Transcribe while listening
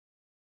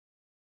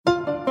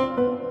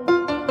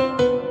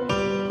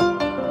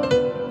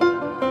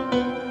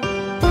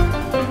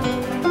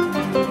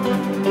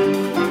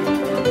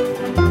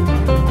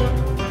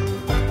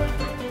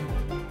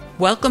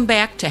Welcome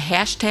back to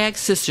Hashtag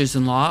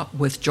Sisters-in-Law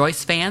with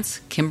Joyce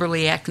Vance,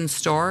 Kimberly Atkins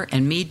Storr,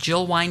 and me,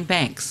 Jill Wine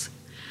Banks.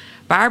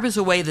 Barb is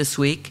away this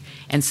week,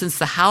 and since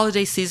the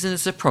holiday season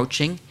is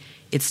approaching,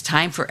 it's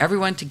time for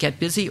everyone to get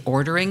busy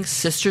ordering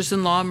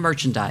Sisters-in-Law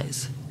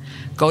merchandise.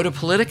 Go to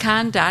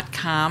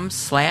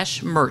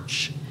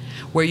politicon.com/merch,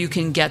 where you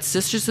can get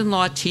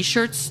Sisters-in-Law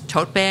t-shirts,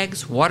 tote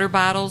bags, water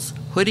bottles,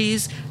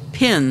 hoodies,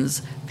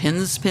 pins,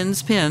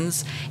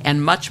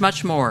 and much,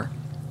 much more.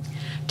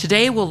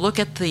 Today we'll look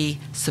at the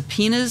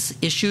subpoenas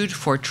issued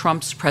for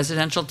Trump's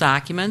presidential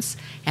documents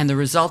and the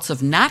results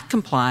of not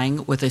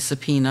complying with a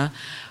subpoena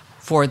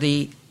for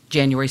the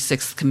January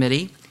 6th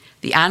committee,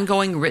 the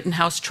ongoing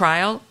Rittenhouse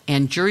trial,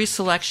 and jury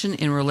selection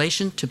in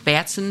relation to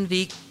Batson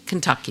v.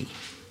 Kentucky.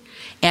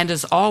 And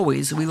as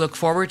always, we look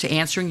forward to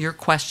answering your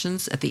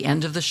questions at the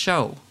end of the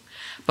show.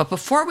 But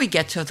before we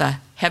get to the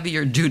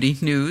heavier duty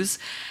news,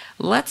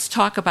 let's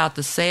talk about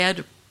the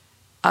sad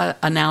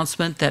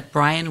announcement that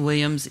Brian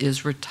Williams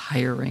is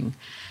retiring.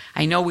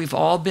 I know we've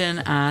all been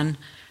on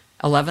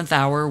 11th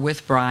Hour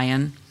with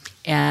Brian,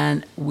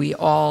 and we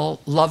all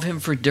love him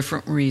for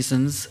different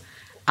reasons.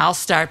 I'll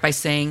start by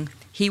saying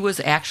he was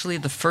actually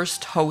the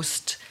first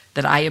host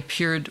that I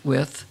appeared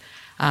with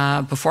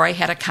before I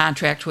had a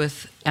contract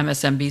with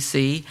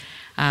MSNBC.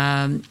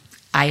 I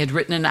had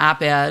written an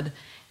op-ed,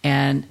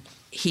 and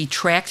he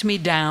tracked me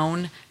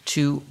down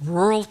to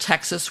rural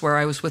Texas where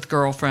I was with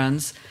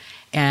girlfriends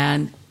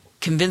and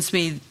convinced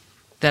me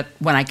that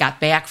when I got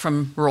back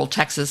from rural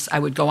Texas, I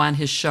would go on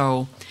his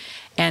show.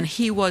 And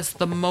he was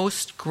the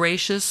most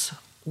gracious,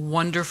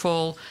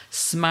 wonderful,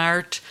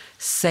 smart,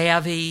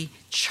 savvy,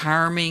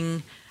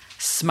 charming,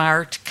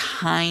 smart,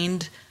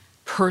 kind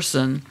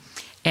person.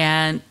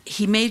 And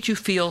he made you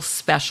feel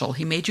special.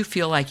 He made you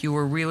feel like you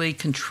were really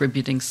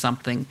contributing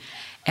something.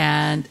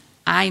 And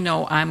I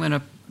know I'm going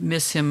to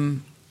miss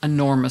him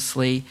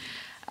enormously.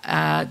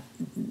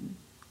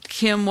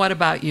 Kim, what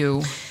about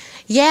you?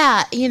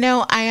 Yeah,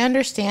 I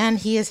understand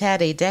he has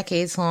had a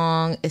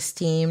decades-long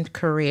esteemed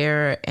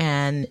career,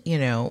 and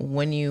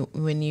when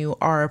you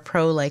are a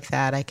pro like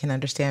that, I can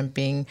understand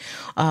being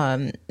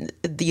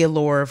the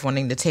allure of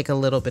wanting to take a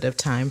little bit of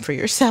time for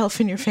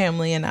yourself and your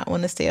family and not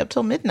want to stay up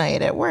till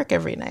midnight at work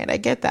every night. I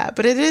get that,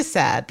 but it is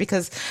sad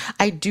because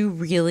I do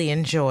really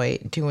enjoy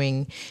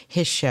doing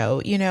his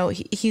show.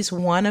 He's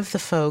one of the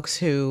folks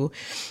who,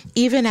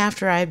 even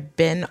after I've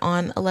been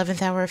on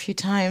 11th Hour a few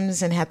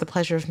times and had the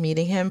pleasure of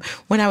meeting him,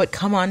 when I would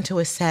come onto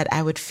a set,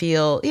 I would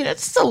feel,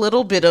 just a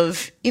little bit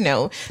of,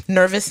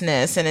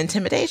 nervousness and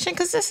intimidation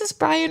because this is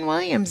Brian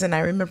Williams. And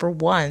I remember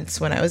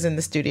once when I was in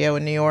the studio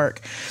in New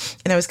York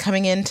and I was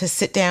coming in to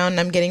sit down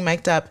and I'm getting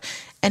mic'd up,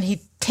 and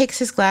he takes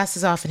his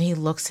glasses off and he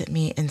looks at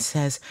me and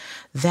says,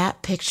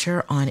 "That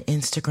picture on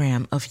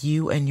Instagram of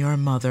you and your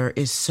mother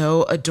is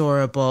so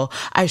adorable.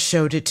 I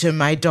showed it to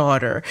my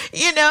daughter."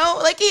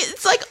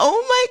 It's like,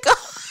 oh my God.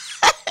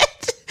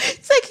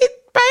 It's like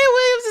Brian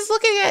Williams is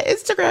looking at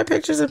Instagram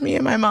pictures of me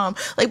and my mom.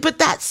 But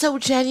that's so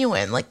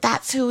genuine.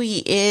 That's who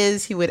he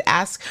is. He would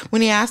ask,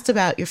 when he asked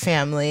about your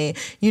family,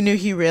 you knew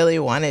he really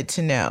wanted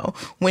to know.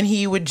 When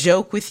he would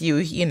joke with you,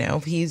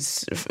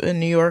 he's a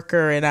New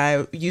Yorker and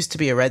I used to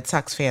be a Red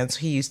Sox fan,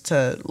 so he used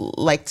to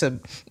like to,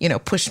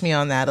 push me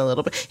on that a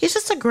little bit. He's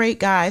just a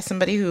great guy,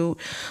 somebody who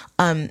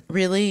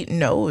really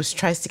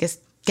tries to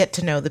get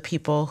to know the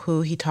people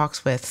who he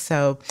talks with.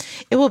 So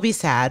it will be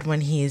sad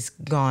when he's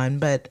gone,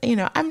 but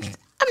I'm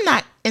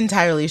not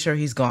entirely sure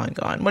he's gone.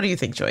 What do you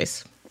think,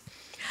 Joyce?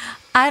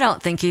 I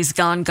don't think he's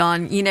gone.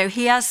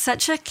 He has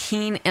such a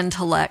keen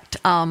intellect.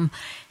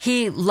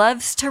 He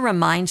loves to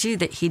remind you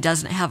that he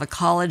doesn't have a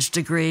college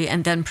degree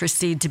and then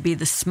proceed to be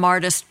the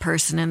smartest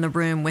person in the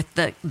room with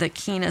the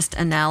keenest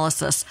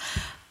analysis.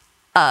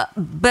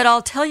 But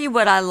I'll tell you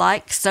what I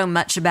like so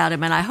much about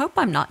him, and I hope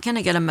I'm not going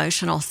to get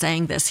emotional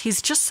saying this.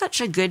 He's just such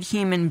a good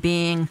human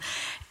being.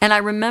 And I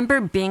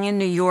remember being in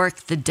New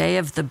York the day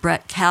of the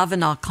Brett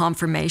Kavanaugh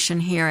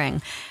confirmation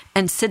hearing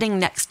and sitting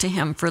next to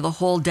him for the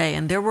whole day.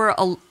 And there were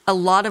a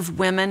lot of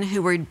women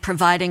who were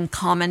providing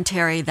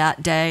commentary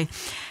that day.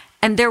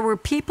 And there were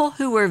people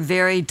who were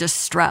very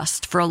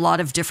distressed for a lot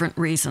of different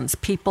reasons.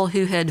 People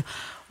who had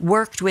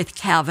worked with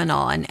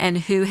Kavanaugh and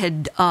who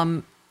had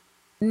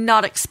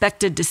not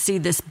expected to see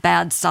this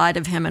bad side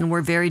of him and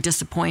were very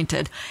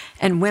disappointed,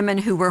 and women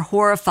who were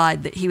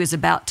horrified that he was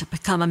about to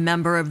become a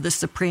member of the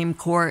Supreme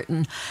Court,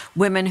 and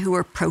women who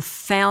were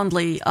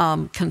profoundly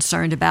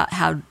concerned about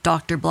how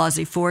Dr.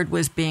 Blasey Ford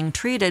was being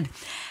treated.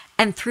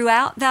 And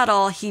throughout that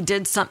all, he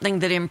did something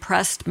that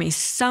impressed me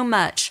so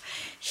much.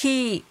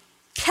 He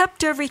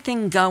kept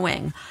everything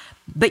going,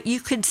 but you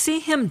could see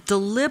him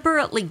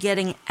deliberately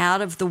getting out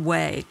of the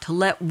way to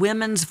let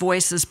women's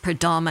voices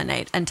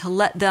predominate and to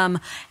let them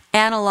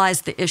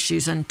analyze the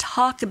issues and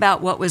talk about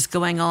what was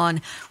going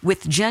on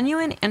with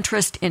genuine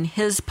interest in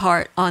his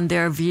part on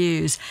their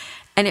views.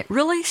 And it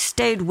really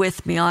stayed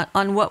with me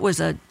on what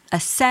was a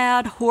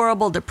sad,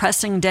 horrible,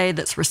 depressing day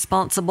that's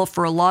responsible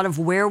for a lot of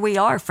where we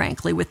are,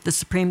 frankly, with the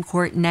Supreme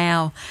Court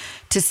now,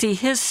 to see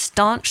his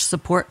staunch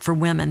support for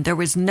women. There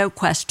was no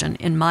question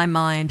in my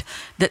mind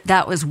that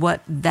that was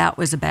what that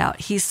was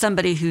about. He's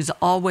somebody who's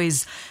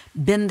always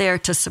been there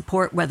to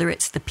support, whether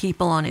it's the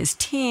people on his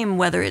team,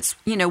 whether it's,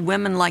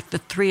 women like the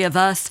three of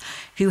us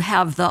who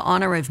have the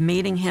honor of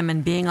meeting him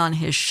and being on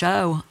his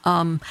show.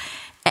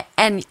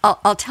 And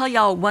I'll tell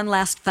y'all one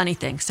last funny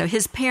thing. So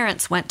his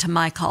parents went to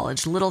my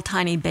college, little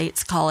tiny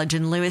Bates College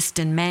in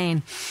Lewiston,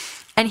 Maine.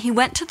 And he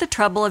went to the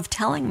trouble of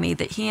telling me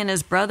that he and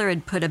his brother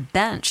had put a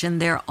bench in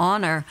their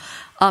honor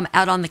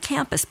out on the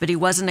campus, but he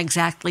wasn't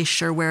exactly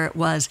sure where it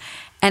was.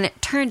 And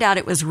it turned out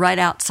it was right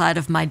outside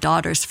of my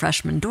daughter's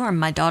freshman dorm.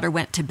 My daughter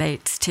went to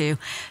Bates, too.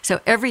 So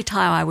every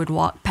time I would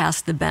walk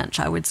past the bench,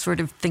 I would sort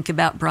of think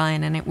about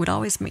Brian, and it would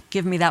always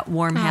give me that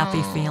warm,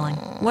 happy feeling.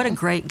 What a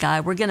great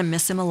guy. We're going to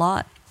miss him a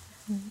lot.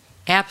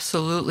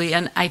 Absolutely.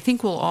 And I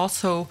think we'll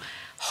also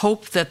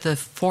hope that the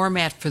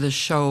format for the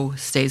show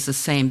stays the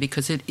same,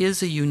 because it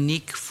is a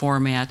unique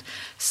format,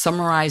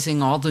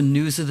 summarizing all the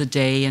news of the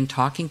day and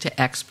talking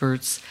to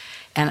experts.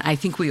 And I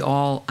think we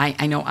all,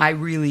 I know I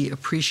really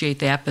appreciate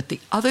that. But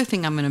the other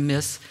thing I'm going to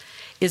miss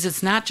is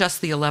it's not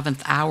just the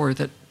 11th hour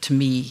that, to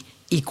me,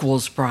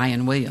 equals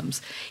Brian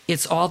Williams.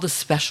 It's all the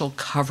special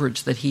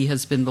coverage that he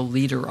has been the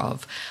leader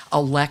of,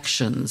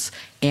 elections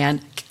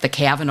and the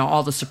Kavanaugh,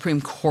 all the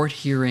Supreme Court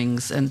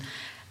hearings. And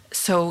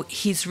so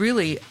he's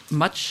really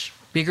much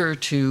bigger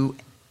to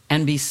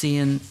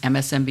NBC and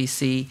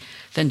MSNBC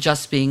than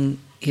just being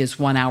his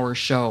 1 hour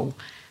show.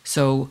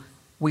 So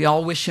we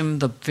all wish him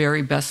the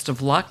very best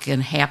of luck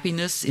and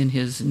happiness in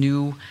his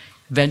new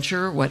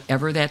venture,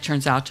 whatever that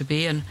turns out to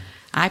be. And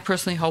I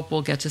personally hope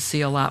we'll get to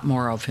see a lot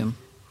more of him.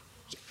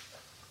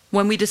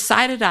 When we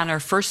decided on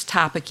our first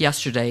topic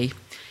yesterday,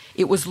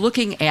 it was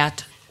looking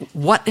at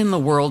what in the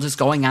world is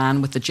going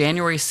on with the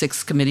January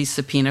 6th committee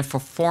subpoena for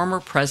former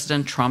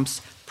President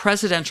Trump's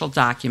presidential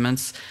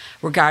documents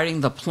regarding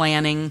the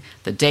planning,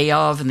 the day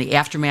of, and the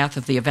aftermath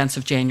of the events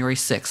of January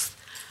 6th.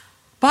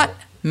 But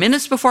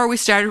minutes before we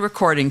started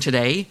recording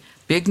today,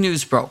 big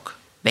news broke.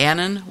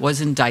 Bannon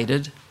was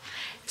indicted.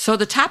 So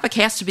the topic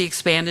has to be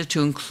expanded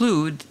to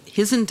include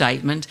his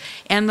indictment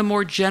and the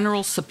more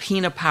general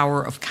subpoena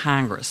power of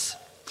Congress.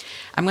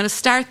 I'm going to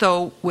start,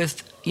 though,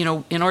 with,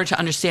 in order to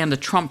understand the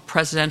Trump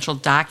presidential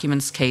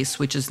documents case,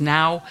 which is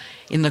now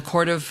in the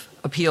Court of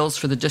Appeals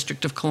for the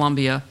District of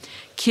Columbia.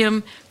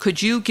 Kim,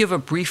 could you give a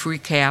brief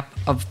recap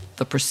of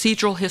the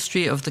procedural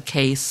history of the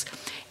case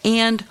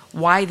and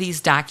why these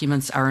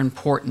documents are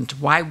important?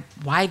 Why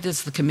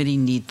does the committee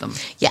need them?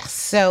 Yes.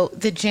 So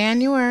the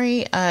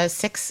January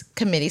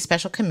 6th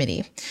special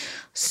committee,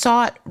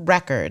 sought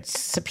records,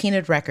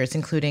 subpoenaed records,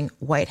 including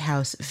White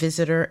House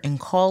visitor and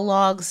call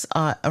logs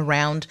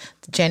around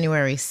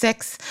January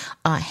 6th,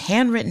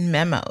 handwritten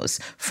memos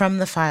from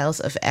the files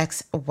of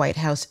ex-White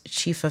House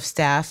Chief of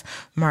Staff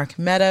Mark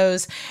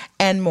Meadows,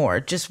 and more.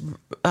 Just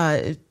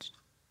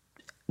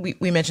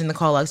we mentioned the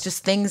call logs,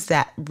 just things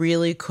that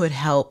really could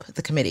help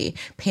the committee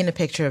paint a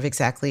picture of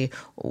exactly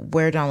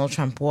where Donald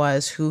Trump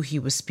was, who he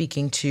was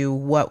speaking to,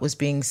 what was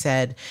being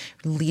said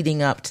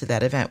leading up to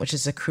that event, which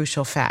is a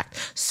crucial fact.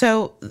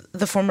 So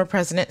the former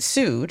president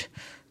sued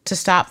to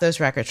stop those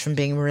records from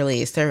being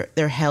released.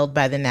 They're held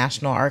by the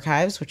National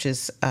Archives, which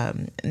is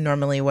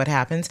normally what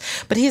happens.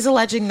 But he's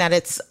alleging that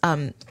it's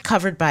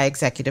covered by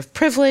executive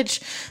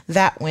privilege.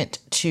 That went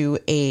to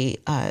a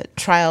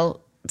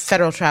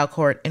federal trial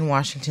court in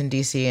Washington,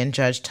 D.C., and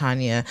Judge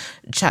Tanya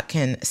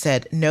Chutkan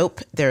said,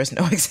 nope, there is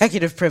no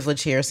executive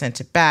privilege here,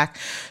 sent it back.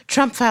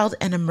 Trump filed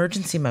an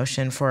emergency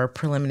motion for a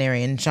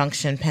preliminary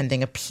injunction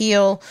pending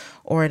appeal,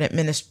 or an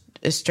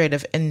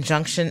administrative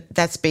injunction.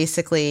 That's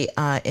basically,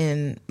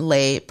 in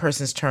lay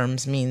person's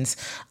terms, means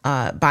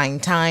buying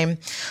time.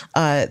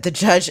 The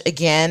judge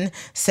again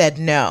said,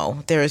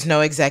 no, there is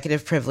no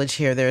executive privilege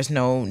here. There is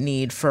no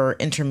need for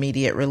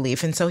intermediate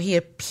relief. And so he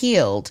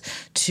appealed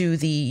to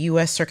the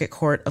U.S. Circuit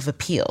Court of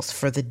Appeals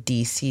for the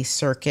D.C.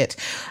 Circuit.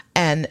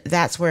 And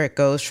that's where it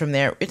goes from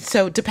there.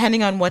 So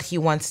depending on what he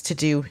wants to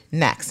do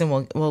next,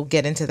 and we'll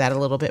get into that a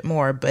little bit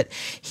more, but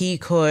he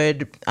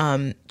could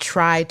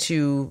try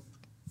to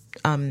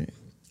the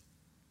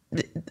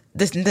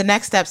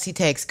next steps he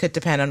takes could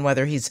depend on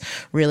whether he's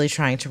really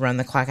trying to run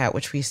the clock out,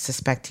 which we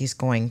suspect he's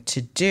going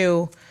to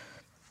do.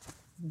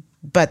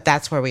 But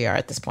that's where we are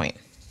at this point.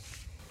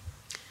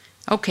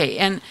 Okay,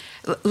 and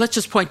let's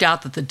just point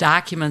out that the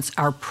documents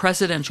are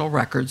presidential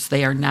records.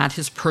 They are not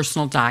his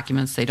personal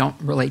documents. They don't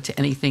relate to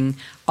anything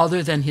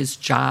other than his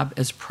job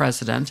as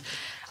president,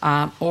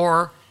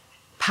 or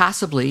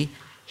possibly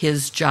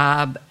his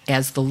job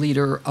as the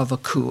leader of a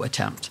coup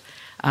attempt.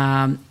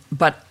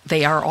 But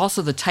they are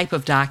also the type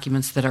of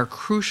documents that are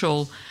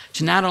crucial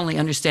to not only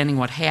understanding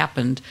what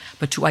happened,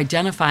 but to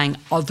identifying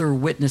other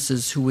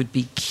witnesses who would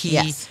be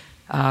key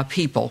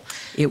people.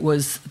 It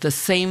was the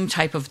same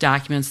type of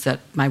documents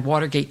that my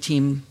Watergate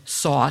team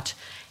sought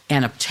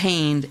and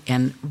obtained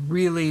and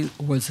really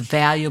was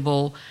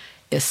valuable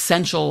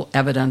essential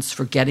evidence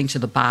for getting to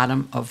the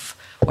bottom of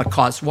what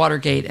caused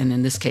Watergate, and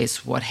in this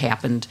case, what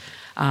happened.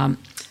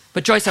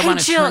 But Joyce, I want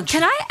to Jill, turn to...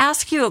 can I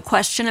ask you a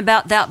question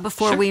about that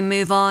before Sure. we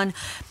move on?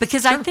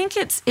 Because I think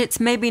it's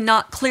maybe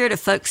not clear to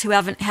folks who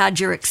haven't had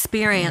your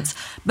experience.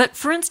 But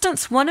for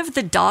instance, one of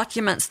the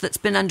documents that's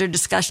been under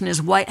discussion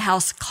is White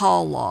House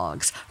call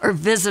logs or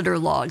visitor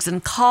logs,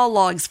 and call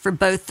logs for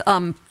both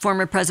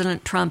former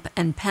President Trump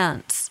and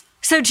Pence.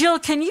 So, Jill,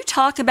 can you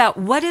talk about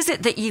what is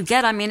it that you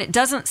get? I mean, it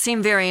doesn't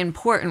seem very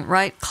important,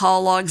 right?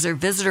 Call logs or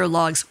visitor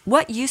logs.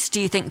 What use do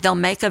you think they'll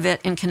make of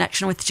it in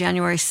connection with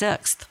January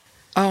 6th?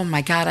 Oh,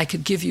 my God, I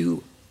could give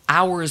you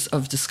hours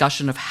of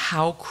discussion of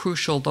how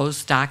crucial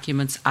those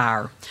documents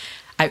are.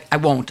 I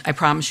won't. I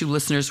promise you,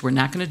 listeners, we're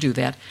not going to do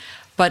that.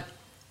 But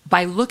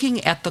by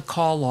looking at the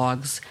call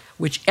logs,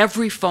 which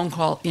every phone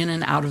call in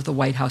and out of the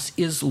White House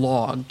is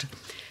logged,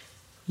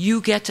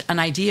 you get an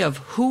idea of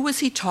who was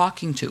he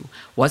talking to.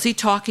 Was he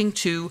talking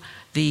to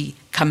the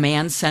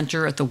command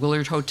center at the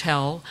Willard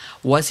Hotel?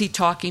 Was he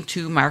talking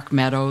to Mark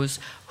Meadows?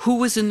 Who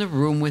was in the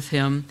room with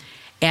him?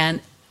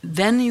 And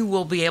then you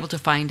will be able to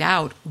find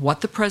out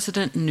what the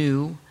president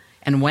knew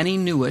and when he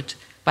knew it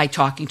by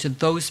talking to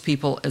those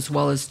people as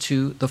well as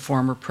to the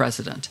former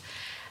president.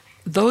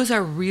 Those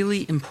are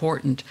really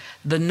important.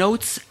 The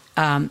notes,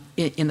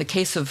 in the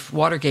case of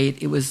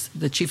Watergate, it was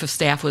the chief of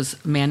staff was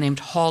a man named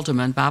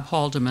Haldeman, Bob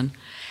Haldeman,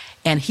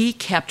 and he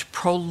kept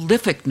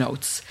prolific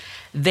notes.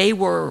 They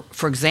were,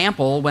 for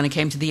example, when it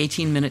came to the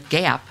 18-minute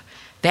gap,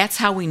 that's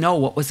how we know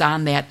what was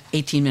on that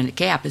 18-minute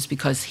gap, is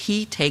because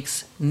he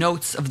takes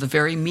notes of the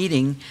very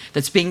meeting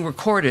that's being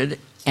recorded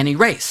and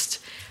erased.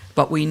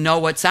 But we know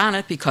what's on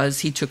it because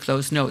he took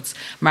those notes.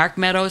 Mark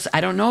Meadows,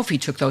 I don't know if he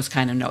took those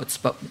kind of notes,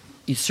 but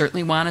you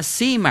certainly want to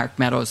see Mark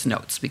Meadows'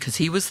 notes because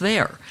he was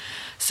there.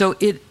 So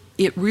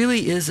it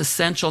really is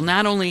essential,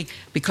 not only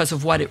because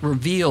of what it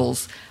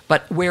reveals,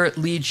 but where it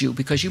leads you,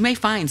 because you may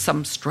find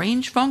some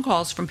strange phone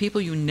calls from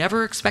people you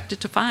never expected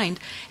to find,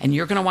 and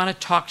you're going to want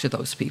to talk to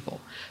those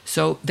people.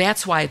 So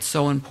that's why it's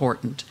so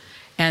important.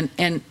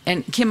 And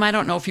Kim, I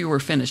don't know if you were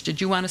finished.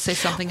 Did you want to say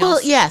something else?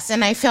 Well, yes,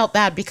 and I felt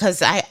bad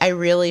because I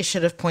really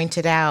should have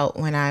pointed out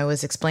when I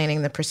was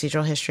explaining the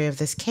procedural history of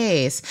this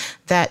case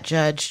that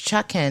Judge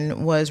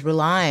Chutkan was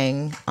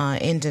relying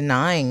in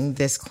denying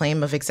this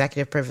claim of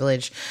executive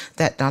privilege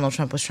that Donald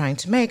Trump was trying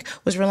to make,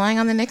 was relying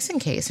on the Nixon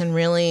case and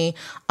really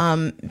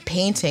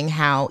painting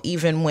how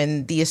even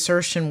when the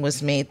assertion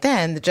was made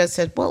then, the judge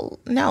said, well,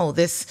 no,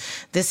 this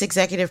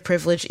executive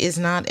privilege is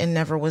not and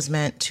never was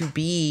meant to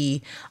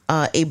be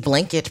a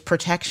blanket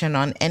protection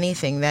on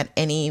anything that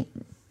any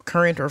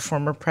current or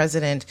former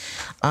president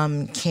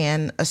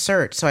can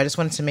assert. So I just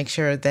wanted to make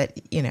sure that,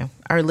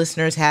 our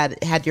listeners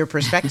had your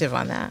perspective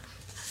on that.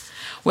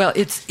 Well,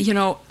 it's,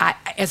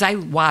 as I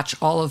watch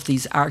all of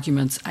these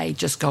arguments, I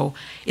just go,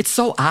 it's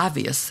so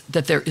obvious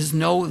that there is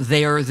no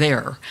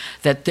there,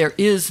 that there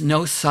is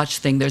no such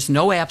thing. There's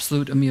no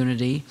absolute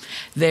immunity.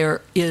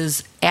 There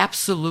is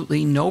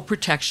absolutely no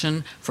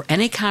protection for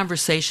any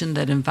conversation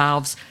that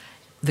involves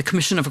the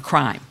commission of a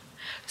crime.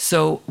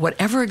 So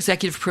whatever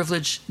executive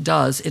privilege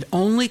does, it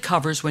only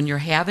covers when you're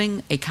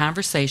having a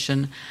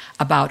conversation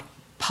about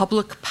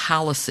public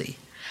policy,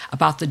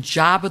 about the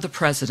job of the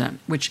president,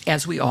 which,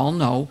 as we all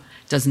know,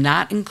 does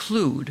not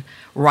include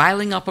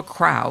riling up a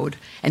crowd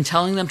and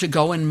telling them to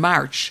go and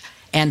march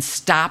and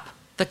stop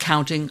the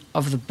counting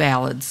of the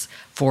ballots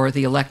for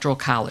the Electoral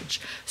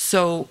College.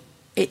 So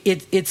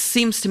it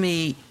seems to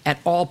me at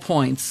all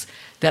points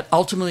that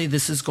ultimately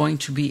this is going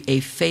to be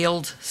a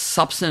failed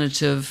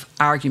substantive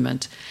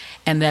argument.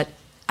 And that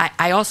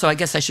I also, I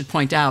guess I should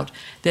point out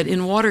that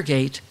in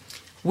Watergate,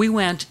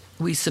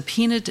 we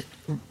subpoenaed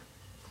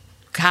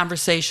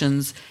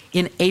conversations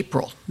in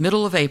April,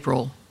 middle of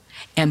April,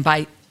 and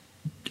by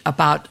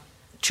about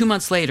 3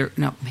 months later,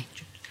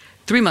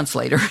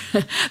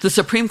 the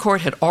Supreme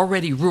Court had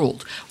already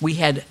ruled. We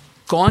had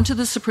gone to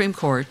the Supreme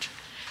Court,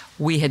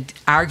 we had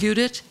argued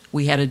it,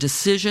 we had a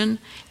decision,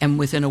 and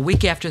within a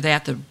week after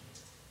that, the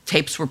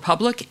tapes were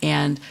public,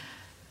 and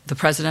the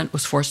president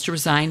was forced to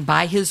resign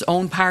by his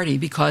own party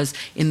because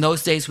in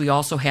those days we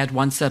also had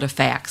one set of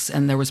facts,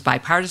 and there was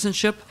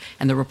bipartisanship,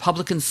 and the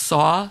Republicans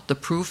saw the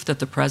proof that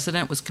the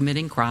president was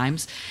committing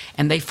crimes,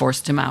 and they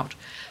forced him out.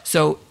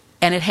 So,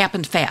 and it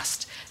happened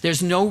fast.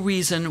 There's no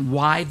reason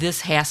why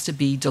this has to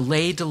be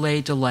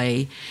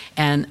delay.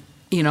 And,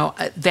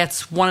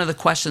 that's one of the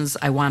questions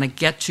I want to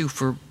get to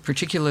for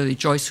particularly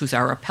Joyce, who's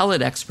our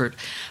appellate expert.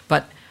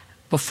 But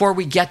before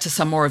we get to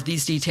some more of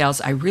these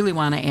details, I really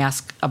want to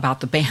ask about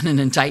the Bannon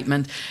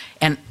indictment.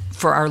 And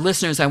for our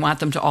listeners, I want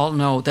them to all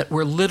know that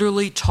we're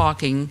literally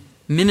talking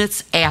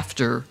minutes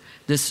after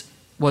this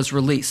was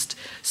released.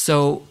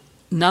 So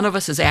none of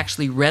us has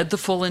actually read the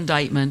full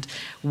indictment.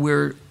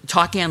 We're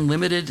talking on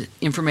limited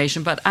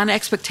information, but on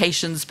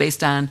expectations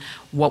based on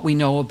what we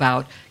know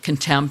about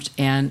contempt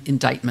and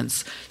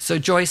indictments. So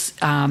Joyce,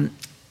 can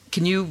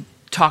you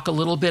talk a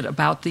little bit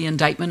about the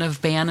indictment of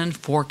Bannon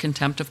for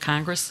contempt of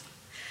Congress?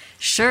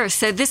 Sure.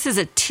 So this is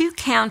a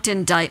 2-count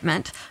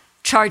indictment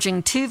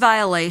charging 2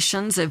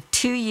 violations of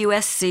 2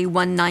 U.S.C.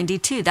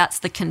 192. That's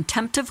the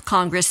contempt of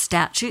Congress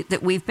statute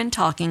that we've been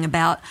talking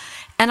about.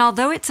 And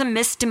although it's a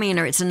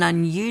misdemeanor, it's an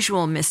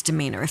unusual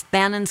misdemeanor. If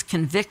Bannon's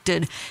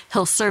convicted,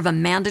 he'll serve a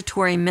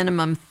mandatory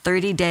minimum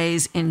 30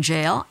 days in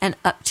jail and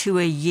up to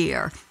a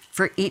year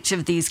for each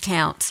of these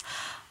counts.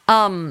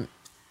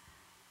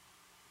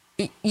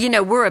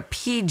 We're a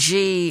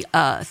PG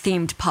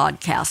themed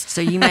podcast,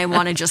 so you may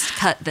want to just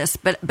cut this.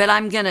 But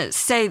I'm going to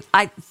say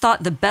I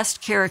thought the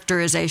best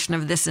characterization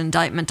of this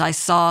indictment I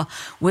saw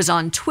was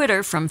on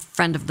Twitter from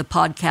friend of the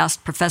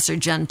podcast, Professor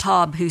Jen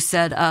Taub, who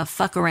said,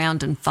 fuck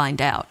around and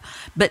find out.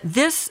 But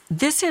this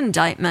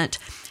indictment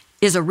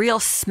is a real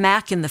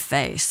smack in the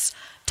face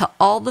to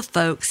all the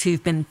folks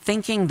who've been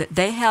thinking that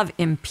they have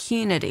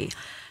impunity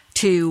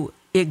to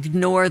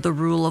ignore the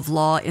rule of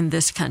law in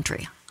this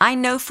country. I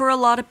know for a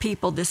lot of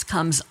people this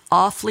comes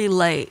awfully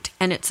late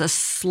and it's a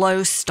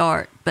slow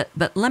start, but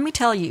let me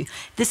tell you,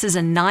 this is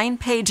a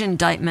 9-page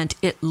indictment.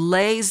 It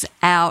lays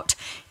out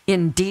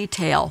in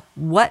detail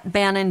what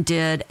Bannon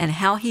did and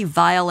how he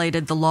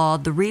violated the law.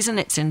 The reason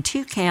it's in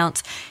 2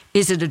 counts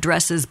is it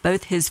addresses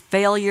both his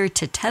failure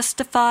to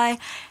testify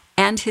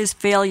and his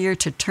failure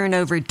to turn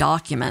over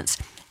documents.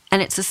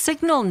 And it's a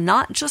signal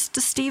not just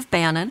to Steve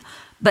Bannon,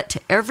 but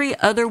to every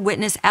other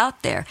witness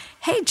out there.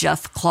 Hey,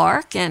 Jeff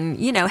Clark, and,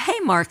 hey,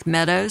 Mark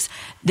Meadows,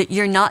 that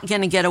you're not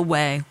going to get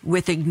away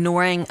with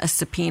ignoring a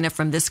subpoena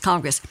from this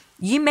Congress.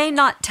 You may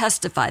not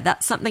testify.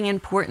 That's something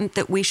important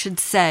that we should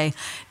say.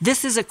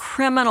 This is a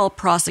criminal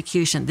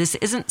prosecution. This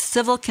isn't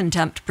civil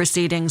contempt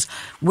proceedings,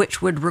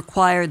 which would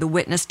require the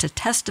witness to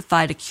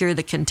testify to cure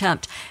the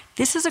contempt.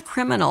 This is a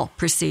criminal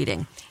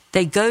proceeding.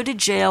 They go to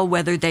jail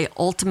whether they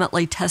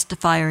ultimately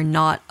testify or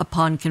not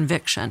upon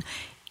conviction.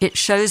 It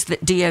shows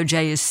that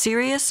DOJ is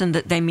serious and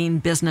that they mean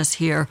business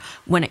here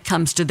when it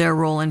comes to their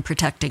role in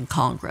protecting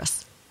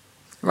Congress.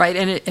 Right,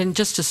 and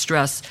just to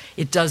stress,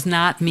 it does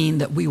not mean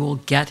that we will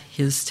get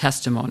his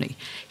testimony.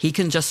 He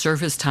can just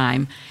serve his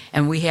time,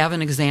 and we have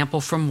an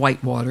example from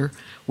Whitewater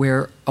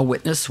where a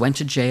witness went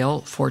to jail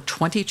for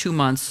 22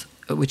 months,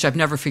 which I've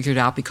never figured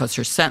out because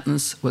her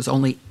sentence was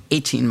only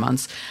 18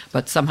 months,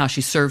 but somehow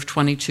she served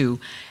 22,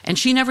 and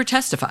she never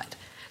testified.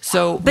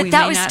 But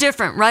that was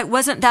different, right?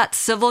 Wasn't that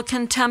civil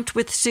contempt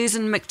with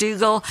Susan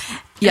McDougal?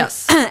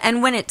 Yes.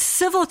 And when it's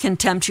civil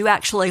contempt, you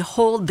actually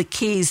hold the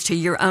keys to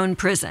your own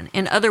prison.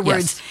 In other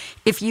words,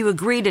 if you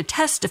agree to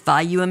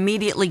testify, you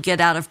immediately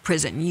get out of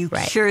prison. You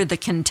cure the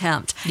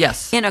contempt.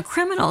 Yes. In a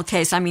criminal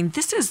case,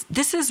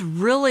 this is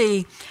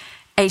really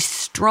a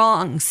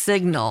strong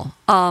signal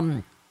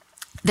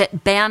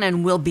that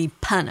Bannon will be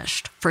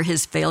punished for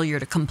his failure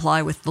to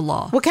comply with the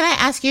law. Well, can I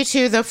ask you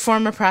to the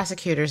former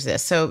prosecutors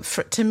this? So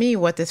to me,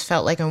 what this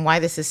felt like and why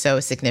this is so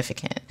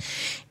significant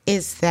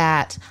is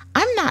that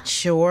I'm not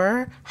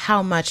sure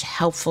how much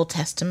helpful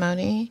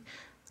testimony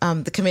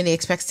the committee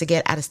expects to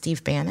get out of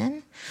Steve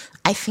Bannon.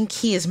 I think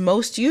he is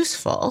most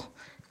useful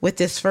with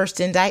this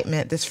first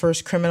indictment, this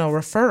first criminal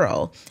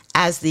referral,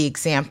 as the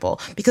example.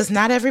 Because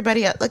not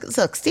everybody,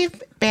 look,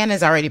 Steve Bannon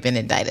has already been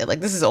indicted.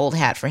 This is old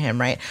hat for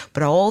him, right?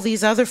 But all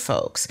these other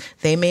folks,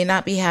 they may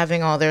not be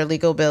having all their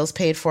legal bills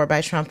paid for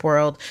by Trump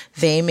World.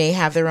 They may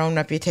have their own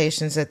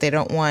reputations that they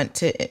don't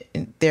want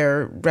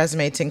their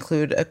resume to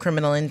include a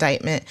criminal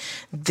indictment.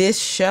 This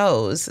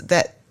shows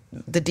that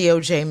the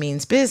DOJ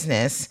means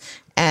business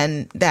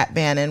and that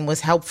Bannon was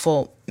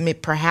helpful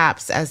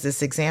perhaps as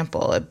this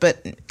example.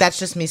 But that's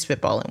just me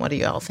spitballing. What do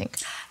you all think?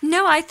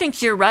 No, I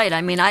think you're right.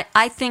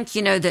 I think,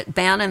 that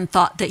Bannon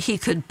thought that he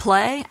could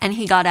play, and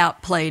he got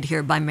outplayed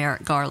here by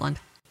Merrick Garland.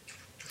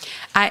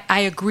 I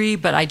agree,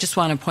 but I just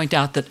want to point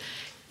out that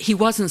he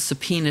wasn't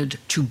subpoenaed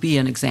to be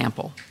an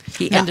example.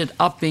 He ended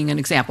up being an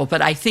example,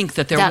 but I think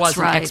that there was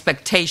an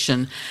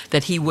expectation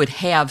that he would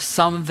have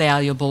some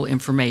valuable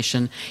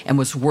information and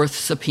was worth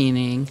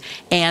subpoenaing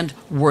and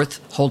worth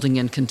holding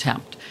in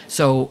contempt.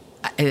 So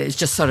it's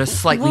just sort of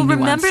slightly nuanced. Well,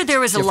 remember there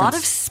was difference. A lot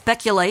of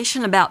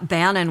speculation about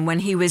Bannon when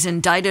he was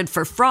indicted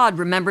for fraud.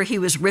 Remember he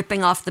was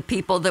ripping off the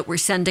people that were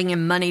sending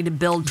him money to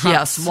build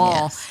Trump's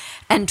wall. Yes.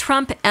 And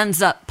Trump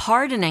ends up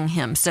pardoning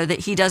him so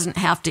that he doesn't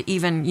have to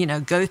even,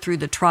 go through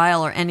the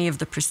trial or any of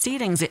the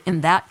proceedings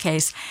in that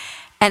case.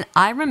 And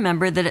I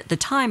remember that at the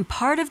time,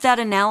 part of that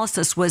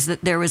analysis was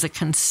that there was a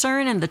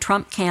concern in the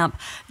Trump camp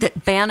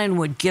that Bannon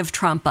would give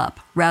Trump up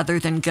rather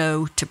than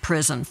go to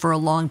prison for a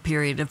long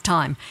period of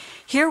time.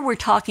 Here we're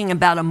talking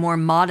about a more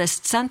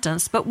modest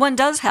sentence, but one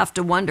does have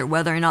to wonder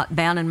whether or not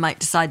Bannon might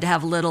decide to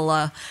have a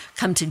little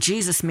come to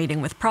Jesus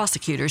meeting with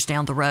prosecutors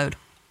down the road.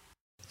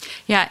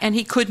 Yeah, and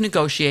he could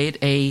negotiate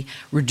a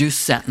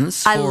reduced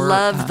sentence. I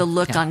love the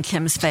look on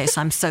Kim's face.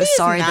 I'm so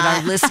sorry that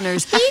our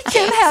listeners.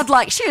 Kim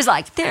had she was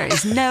like, there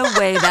is no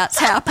way that's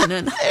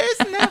happening.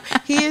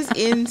 He is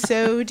in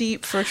so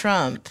deep for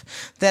Trump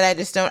that I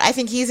just don't. I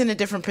think he's in a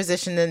different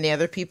position than the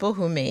other people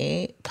who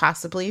may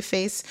possibly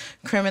face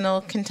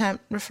criminal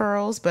contempt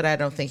referrals, but I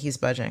don't think he's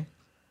budging.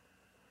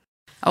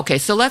 Okay,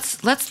 so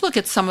let's look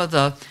at some of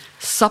the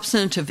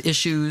substantive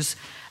issues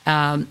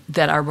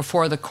that are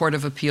before the Court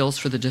of Appeals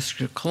for the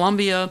District of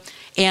Columbia,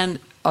 and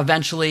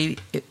eventually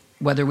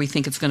whether we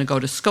think it's going to go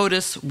to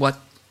SCOTUS, what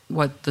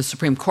the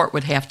Supreme Court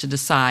would have to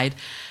decide.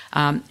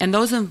 And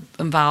those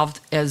involved,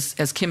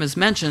 as Kim has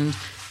mentioned,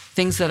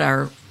 things that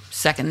are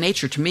second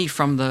nature to me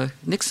from the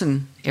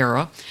Nixon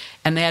era,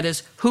 and that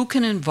is who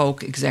can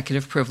invoke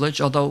executive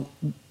privilege, although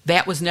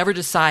that was never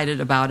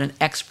decided about an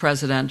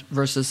ex-president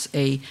versus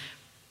a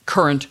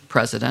current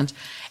president,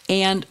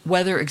 and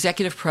whether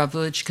executive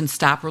privilege can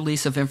stop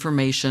release of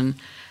information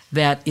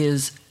that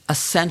is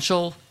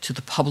essential to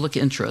the public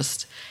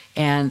interest.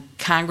 And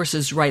Congress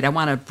is right. I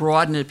want to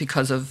broaden it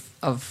because of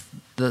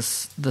the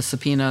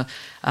subpoena,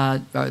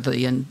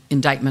 the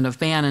indictment of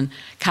Bannon.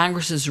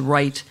 Congress is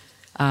right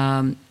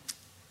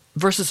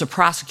versus the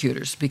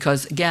prosecutors,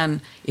 because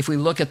again, if we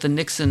look at the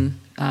Nixon,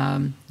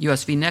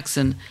 U.S. v.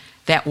 Nixon,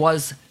 that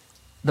was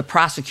the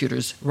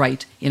prosecutor's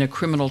right in a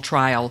criminal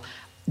trial,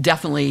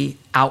 definitely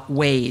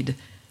outweighed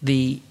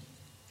the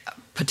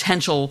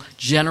potential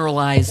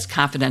generalized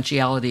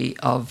confidentiality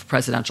of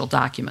presidential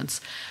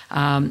documents.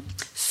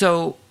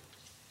 So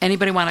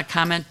anybody want to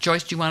comment?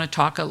 Joyce, do you want to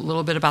talk a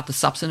little bit about the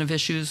substantive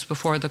issues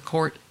before the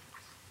court?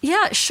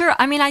 Yeah, sure.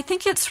 I mean, I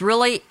think it's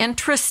really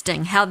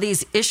interesting how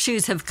these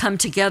issues have come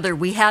together.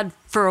 We had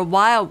for a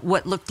while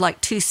what looked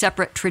like two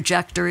separate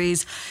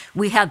trajectories.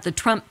 We had the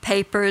Trump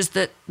papers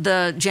that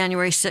the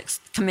January 6th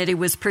committee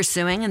was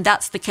pursuing, and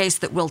that's the case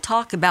that we'll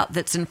talk about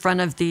that's in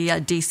front of the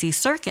D.C.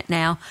 Circuit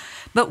now.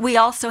 But we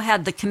also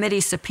had the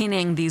committee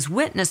subpoenaing these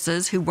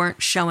witnesses who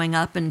weren't showing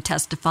up and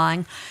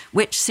testifying,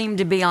 which seemed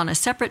to be on a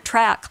separate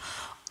track.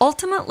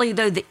 Ultimately,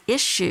 though, the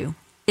issue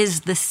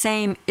is the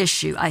same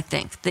issue, I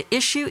think. The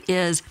issue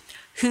is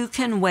who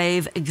can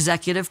waive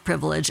executive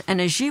privilege. And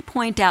as you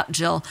point out,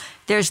 Jill,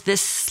 there's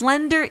this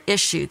slender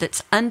issue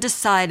that's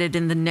undecided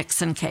in the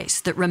Nixon case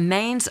that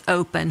remains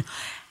open.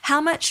 How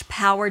much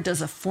power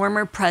does a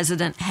former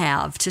president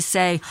have to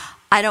say,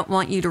 I don't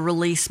want you to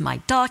release my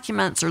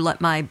documents or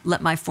let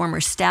my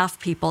former staff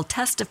people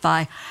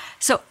testify?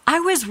 So I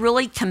was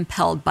really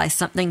compelled by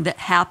something that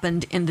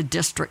happened in the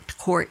district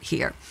court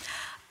here.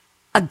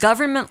 A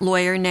government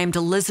lawyer named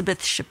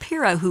Elizabeth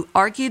Shapiro, who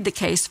argued the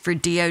case for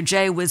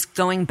DOJ, was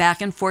going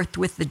back and forth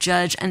with the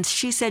judge, and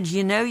she said,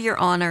 Your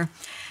Honor,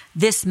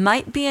 this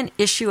might be an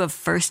issue of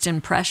first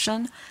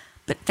impression,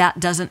 but that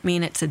doesn't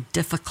mean it's a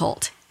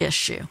difficult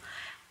issue.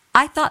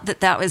 I thought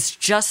that was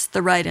just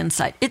the right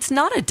insight. It's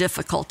not a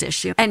difficult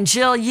issue. And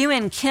Jill, you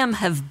and Kim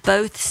have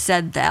both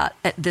said that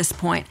at this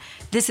point.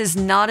 This is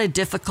not a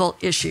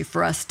difficult issue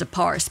for us to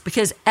parse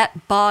because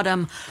at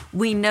bottom,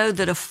 we know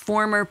that a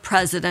former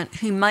president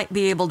who might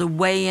be able to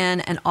weigh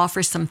in and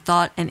offer some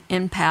thought and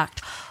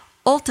impact,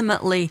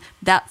 ultimately,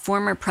 that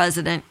former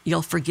president,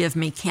 you'll forgive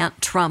me,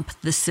 can't trump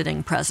the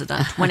sitting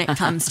president when it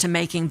comes to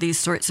making these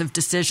sorts of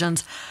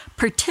decisions,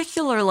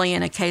 particularly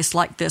in a case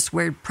like this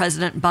where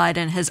President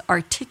Biden has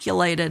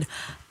articulated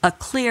a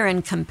clear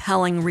and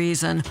compelling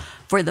reason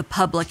for the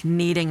public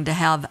needing to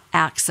have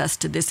access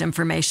to this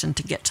information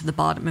to get to the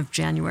bottom of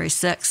January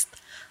 6th.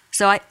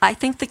 So I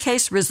think the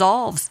case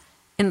resolves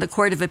in the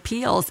Court of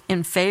Appeals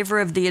in favor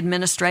of the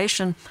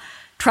administration.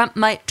 Trump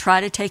might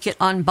try to take it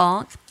en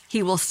banc.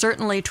 He will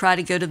certainly try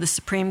to go to the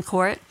Supreme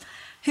Court.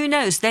 Who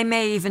knows? They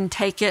may even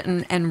take it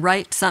and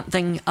write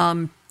something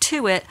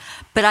to it.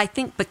 But I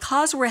think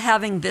because we're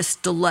having this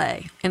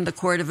delay in the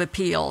Court of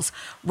Appeals,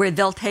 where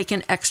they'll take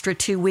an extra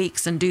 2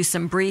 weeks and do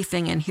some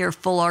briefing and hear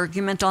full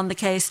argument on the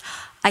case,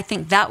 I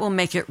think that will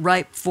make it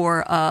ripe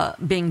for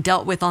being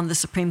dealt with on the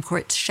Supreme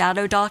Court's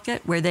shadow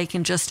docket, where they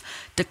can just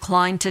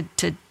decline to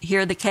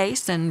hear the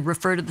case and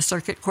refer to the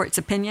Circuit Court's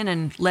opinion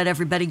and let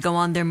everybody go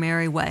on their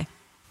merry way.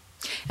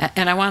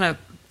 And I want to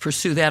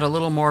pursue that a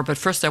little more, but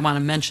first I want to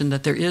mention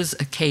that there is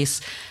a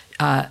case,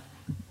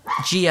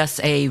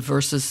 GSA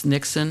versus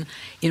Nixon,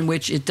 in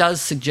which it does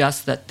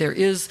suggest that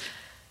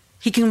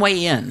he can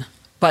weigh in,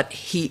 but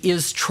he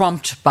is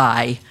trumped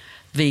by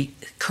the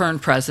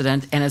current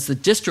president, and as the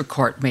district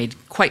court made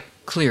quite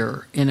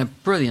clear in a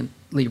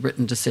brilliantly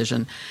written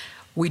decision,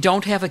 we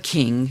don't have a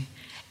king,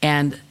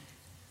 and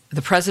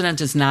the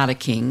president is not a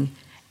king,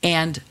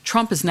 and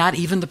Trump is not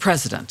even the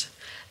president.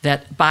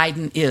 That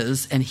Biden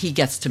is, and he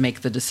gets to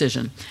make the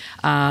decision.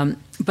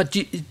 But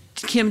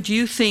Kim, do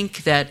you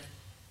think that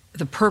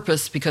the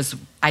purpose, because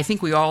I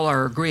think we all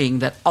are agreeing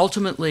that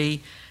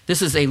ultimately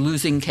this is a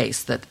losing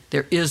case, that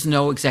there is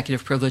no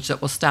executive privilege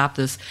that will stop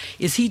this,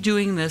 is he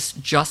doing this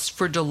just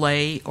for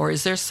delay, or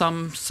is there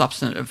some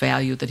substantive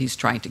value that he's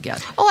trying to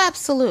get? Oh,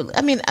 absolutely.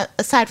 I mean,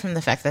 aside from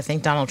the fact that I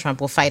think Donald Trump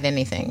will fight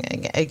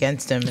anything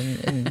against him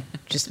and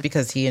just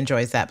because he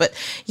enjoys that. But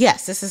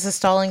yes, this is a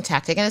stalling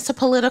tactic, and it's a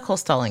political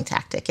stalling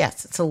tactic.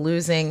 Yes, it's a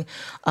losing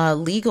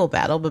legal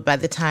battle, but by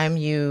the time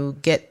you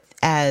get,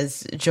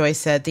 as Joy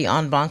said, the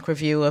en banc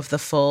review of the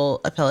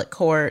full appellate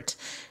court,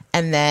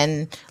 and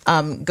then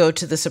go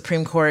to the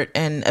Supreme Court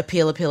and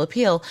appeal.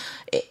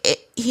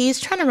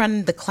 He's trying to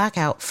run the clock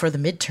out for the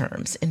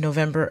midterms in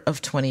November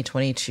of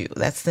 2022.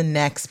 That's the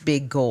next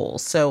big goal.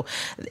 So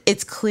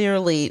it's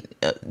clearly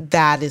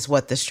that is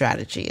what the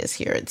strategy is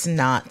here. It's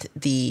not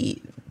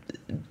the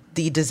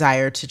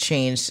desire to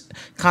change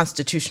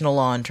constitutional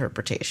law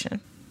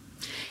interpretation.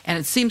 And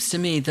it seems to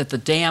me that the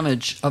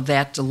damage of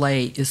that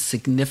delay is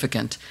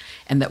significant,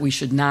 and that we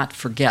should not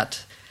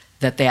forget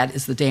that that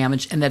is the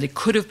damage, and that it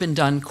could have been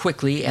done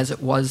quickly, as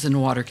it was in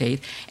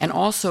Watergate. And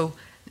also,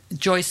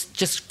 Joyce,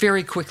 just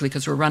very quickly,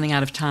 because we're running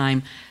out of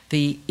time,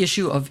 the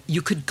issue of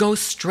you could go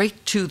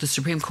straight to the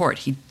Supreme Court.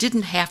 He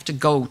didn't have to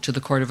go to the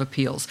Court of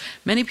Appeals.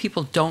 Many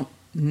people don't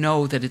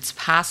know that it's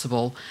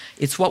possible.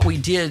 It's what we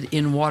did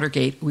in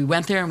Watergate. We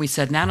went there and we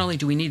said, not only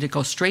do we need to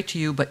go straight to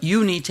you, but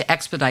you need to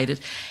expedite it.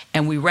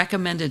 And we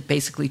recommended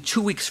basically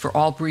 2 weeks for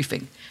all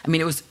briefing. I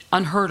mean, it was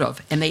unheard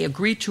of. And they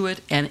agreed to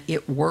it, and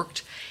it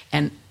worked.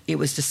 And it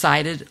was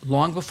decided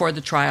long before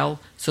the trial,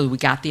 so we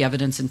got the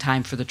evidence in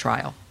time for the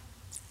trial.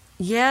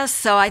 Yes,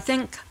 so I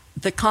think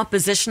the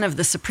composition of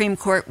the Supreme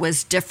Court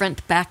was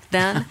different back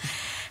then,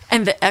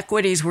 and the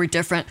equities were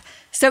different.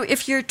 So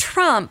if you're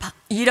Trump,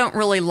 you don't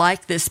really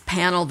like this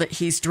panel that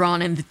he's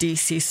drawn in the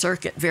D.C.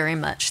 Circuit very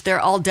much. They're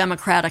all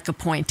Democratic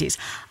appointees.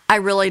 I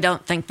really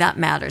don't think that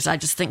matters. I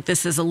just think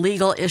this is a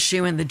legal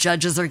issue and the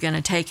judges are going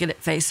to take it at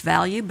face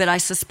value. But I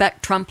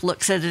suspect Trump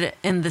looks at it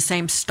in the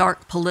same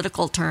stark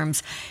political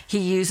terms he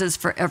uses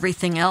for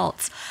everything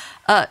else.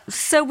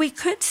 So we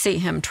could see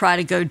him try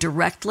to go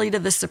directly to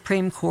the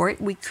Supreme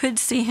Court. We could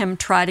see him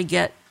try to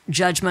get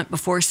judgment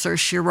before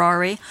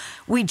certiorari.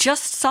 We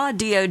just saw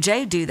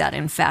DOJ do that,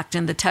 in fact,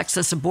 in the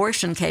Texas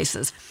abortion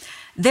cases.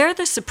 There,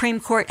 the Supreme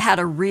Court had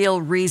a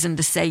real reason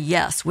to say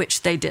yes,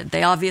 which they did.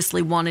 They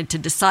obviously wanted to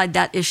decide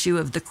that issue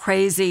of the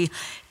crazy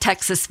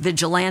Texas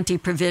vigilante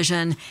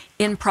provision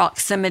in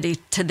proximity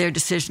to their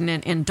decision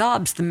in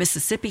Dobbs, the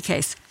Mississippi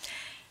case.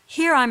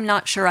 Here, I'm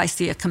not sure I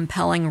see a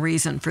compelling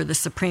reason for the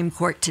Supreme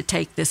Court to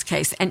take this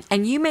case.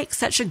 And you make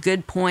such a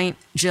good point,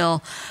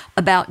 Jill,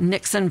 about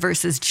Nixon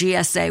versus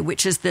GSA,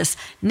 which is this: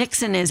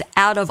 Nixon is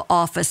out of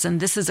office, and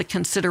this is a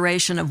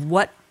consideration of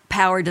what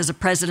power does a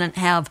president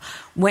have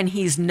when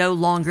he's no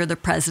longer the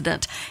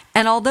president.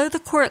 And although the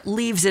court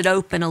leaves it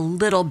open a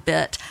little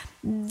bit,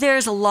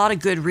 there's a lot of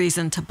good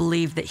reason to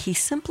believe that he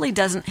simply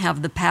doesn't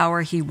have the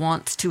power he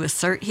wants to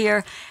assert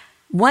here.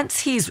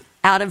 Once he's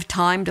out of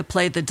time to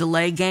play the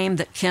delay game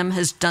that Kim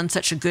has done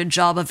such a good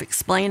job of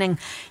explaining,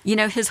 you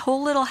know, his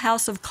whole little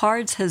house of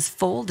cards has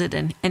folded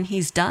and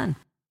he's done.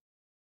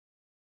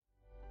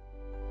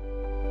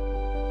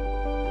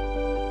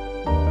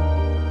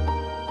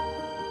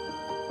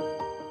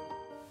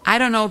 I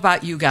don't know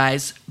about you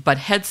guys, but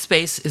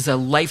Headspace is a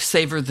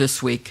lifesaver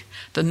this week.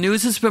 The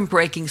news has been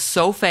breaking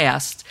so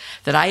fast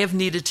that I have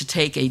needed to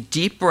take a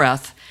deep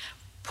breath,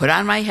 put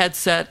on my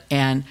headset,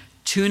 and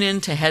tune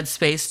in to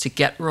Headspace to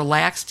get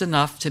relaxed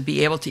enough to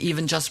be able to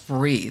even just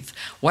breathe.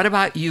 What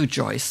about you,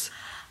 Joyce?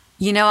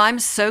 You know, I'm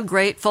so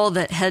grateful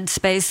that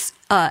Headspace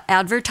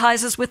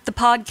advertises with the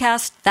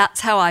podcast.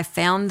 That's how I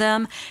found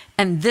them.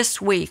 And this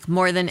week,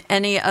 more than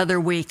any other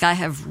week, I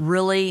have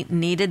really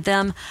needed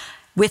them.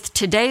 With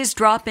today's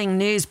dropping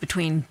news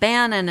between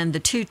Bannon and the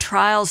 2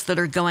 trials that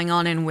are going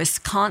on in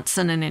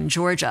Wisconsin and in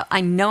Georgia,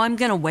 I know I'm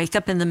going to wake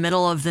up in the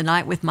middle of the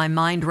night with my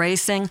mind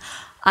racing.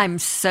 I'm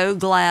so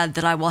glad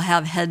that I will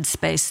have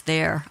Headspace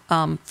there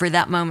for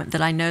that moment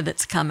that I know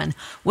that's coming.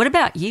 What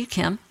about you,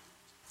 Kim?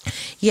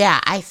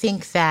 Yeah, I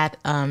think that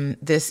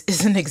this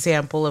is an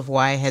example of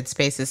why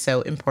Headspace is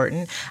so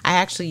important. I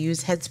actually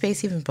used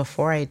Headspace even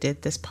before I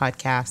did this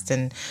podcast,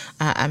 and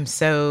I'm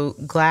so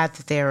glad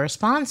that they're a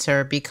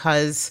sponsor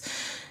because,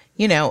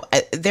 you know,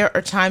 there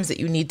are times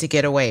that you need to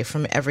get away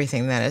from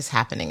everything that is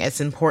happening.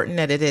 As important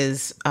as it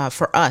is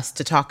for us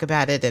to talk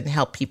about it and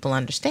help people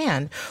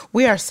understand,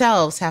 we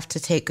ourselves have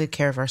to take good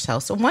care of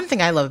ourselves. So one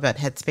thing I love about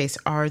Headspace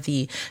are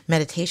the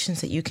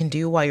meditations that you can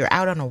do while you're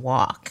out on a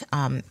walk.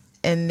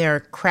 And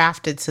they're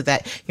crafted so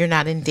that you're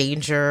not in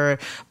danger,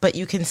 but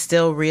you can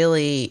still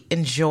really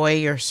enjoy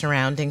your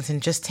surroundings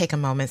and just take a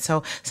moment.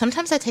 So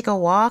sometimes I take a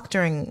walk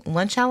during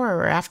lunch hour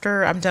or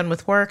after I'm done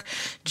with work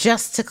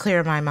just to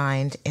clear my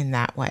mind in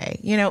that way.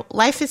 You know,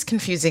 life is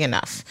confusing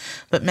enough,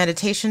 but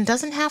meditation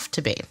doesn't have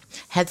to be.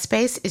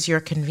 Headspace is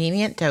your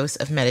convenient dose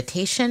of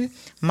meditation,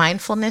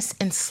 mindfulness,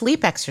 and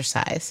sleep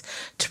exercise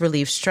to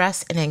relieve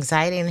stress and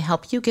anxiety and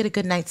help you get a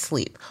good night's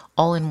sleep,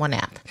 all in one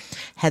app.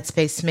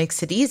 Headspace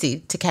makes it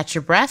easy to catch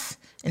your breath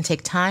and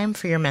take time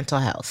for your mental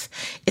health.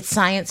 It's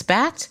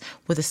science-backed,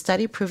 with a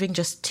study proving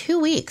just 2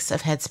 weeks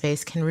of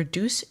Headspace can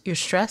reduce your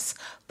stress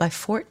by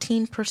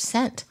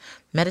 14%.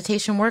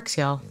 Meditation works,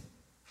 y'all.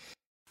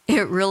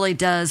 It really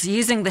does.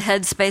 Using the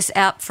Headspace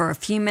app for a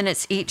few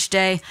minutes each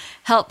day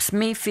helps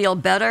me feel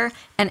better,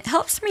 and it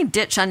helps me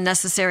ditch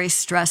unnecessary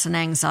stress and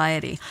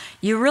anxiety.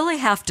 You really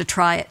have to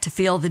try it to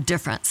feel the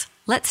difference.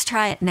 Let's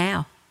try it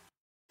now.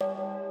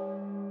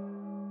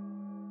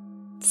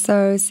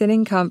 So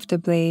sitting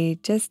comfortably,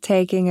 just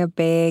taking a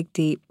big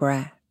deep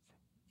breath,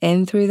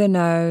 in through the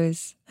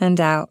nose and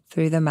out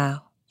through the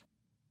mouth.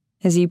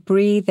 As you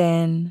breathe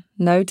in,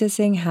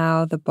 noticing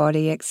how the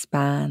body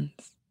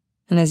expands.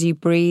 And as you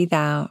breathe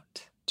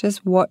out,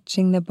 just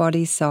watching the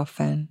body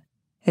soften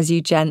as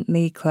you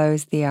gently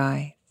close the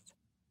eyes.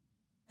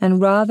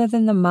 And rather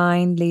than the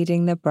mind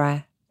leading the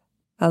breath,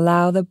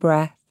 allow the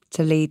breath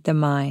to lead the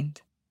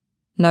mind.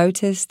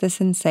 Notice the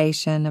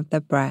sensation of the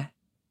breath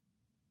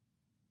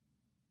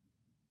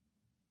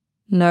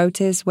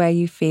Notice where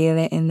you feel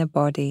it in the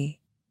body.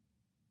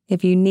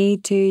 If you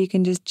need to, you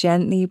can just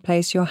gently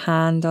place your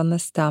hand on the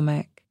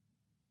stomach.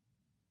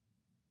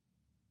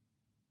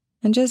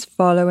 And just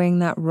following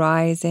that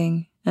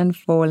rising and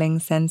falling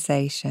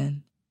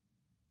sensation.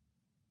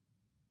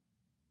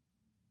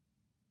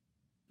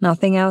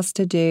 Nothing else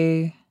to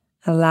do,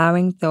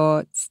 allowing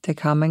thoughts to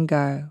come and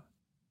go.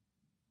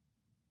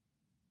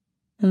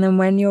 And then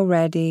when you're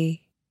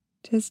ready,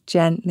 just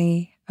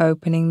gently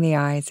opening the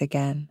eyes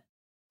again.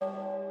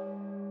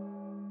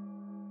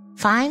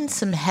 Find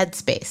some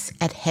Headspace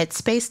at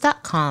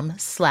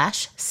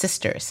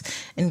headspace.com/sisters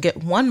and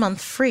get 1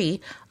 month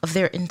free of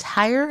their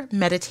entire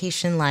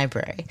meditation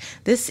library.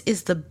 This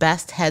is the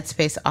best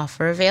Headspace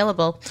offer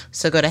available.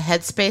 So go to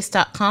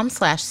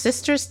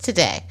headspace.com/sisters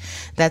today.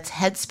 That's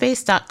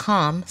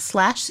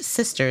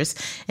headspace.com/sisters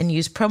and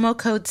use promo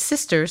code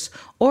SISTERS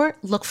or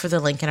look for the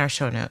link in our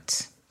show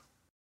notes.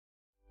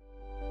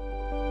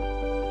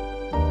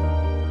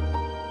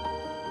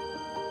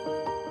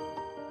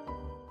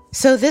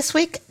 So this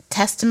week,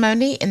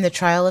 testimony in the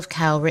trial of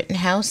Kyle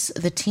Rittenhouse,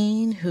 the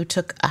teen who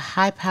took a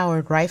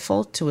high-powered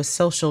rifle to a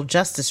social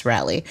justice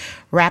rally,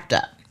 wrapped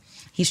up.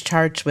 He's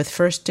charged with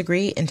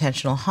first-degree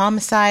intentional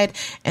homicide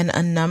and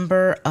a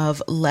number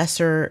of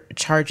lesser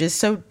charges.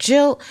 So,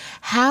 Jill,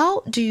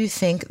 how do you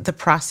think the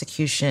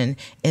prosecution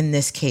in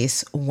this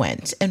case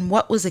went? And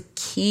what was a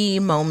key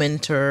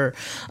moment or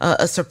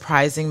a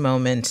surprising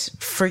moment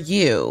for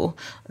you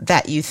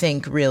that you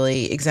think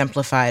really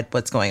exemplified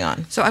what's going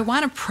on? So I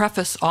want to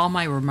preface all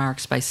my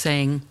remarks by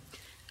saying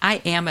I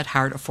am at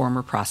heart a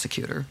former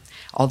prosecutor,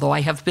 although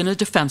I have been a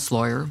defense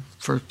lawyer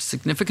for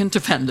significant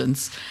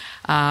defendants.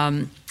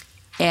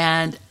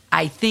 And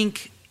I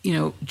think,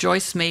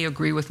 Joyce may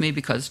agree with me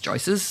because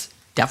Joyce is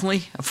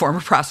definitely a former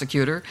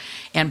prosecutor.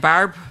 And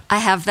Barb... I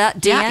have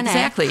that DNA. Yeah,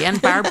 exactly.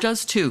 And Barb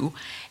does too.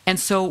 And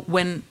so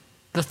when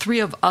the three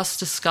of us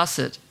discuss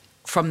it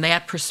from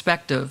that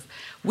perspective,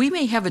 we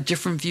may have a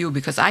different view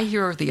because I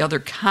hear the other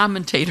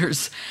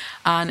commentators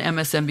on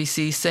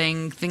MSNBC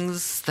saying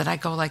things that I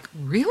go like,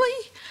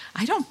 really?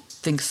 I don't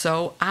think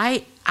so.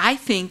 I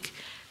think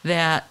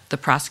that the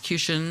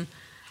prosecution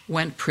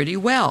went pretty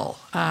well.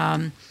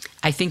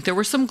 I think there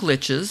were some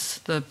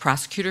glitches. The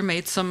prosecutor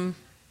made some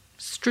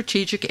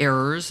strategic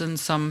errors and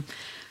some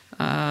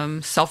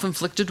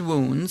self-inflicted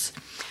wounds.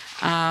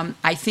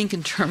 I think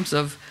in terms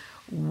of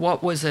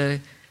what was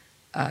a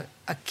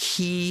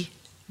key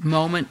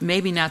moment,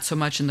 maybe not so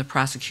much in the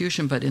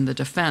prosecution, but in the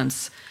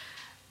defense,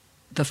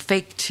 the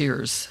fake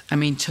tears. I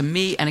mean, to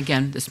me, and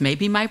again, this may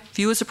be my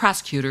view as a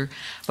prosecutor,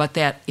 but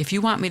that if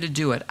you want me to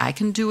do it, I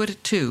can do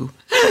it too.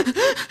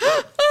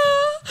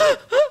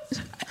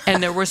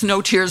 And there was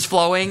no tears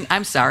flowing.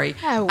 I'm sorry.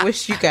 I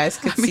wish you guys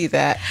could see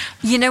that.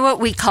 You know what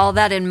we call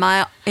that in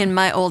my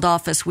old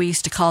office? We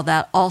used to call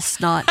that all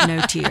snot,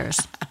 no tears.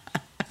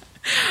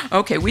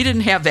 Okay, we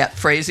didn't have that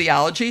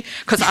phraseology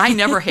because I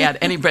never had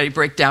anybody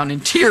break down in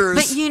tears.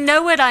 But you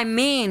know what I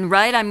mean,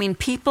 right? I mean,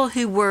 people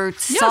who were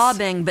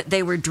sobbing, but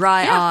they were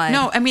dry-eyed.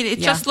 No, I mean, it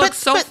just looks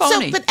so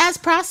phony. But as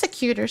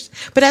prosecutors,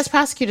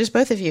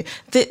 both of you,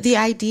 the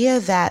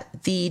idea that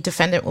the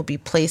defendant will be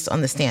placed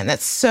on the stand,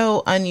 that's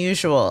so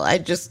unusual. I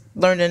just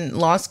learned in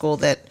law school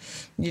that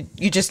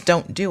you just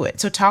don't do it.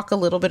 So talk a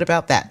little bit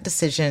about that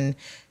decision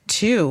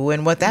too,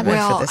 and what that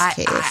meant for this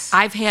case.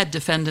 I've had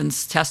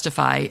defendants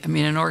testify. I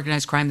mean, in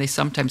organized crime, they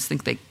sometimes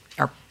think they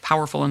are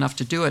powerful enough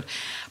to do it.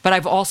 But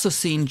I've also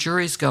seen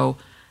juries go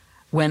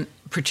when,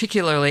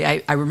 particularly,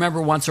 I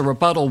remember once a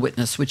rebuttal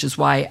witness, which is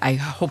why I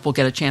hope we'll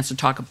get a chance to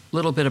talk a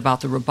little bit about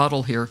the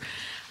rebuttal here.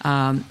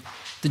 The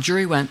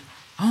jury went,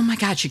 oh my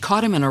God, she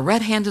caught him in a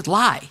red-handed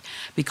lie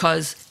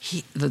because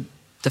the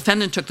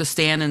defendant took the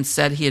stand and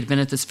said he had been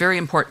at this very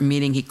important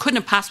meeting. He couldn't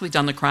have possibly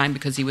done the crime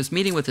because he was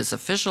meeting with this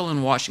official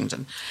in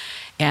Washington.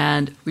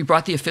 And we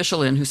brought the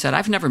official in who said,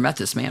 I've never met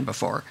this man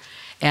before.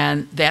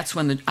 And that's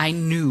when I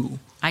knew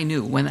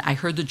when I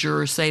heard the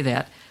juror say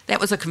that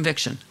was a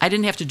conviction. I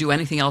didn't have to do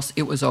anything else.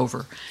 It was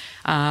over.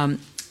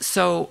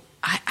 So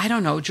I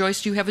don't know.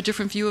 Joyce, do you have a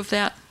different view of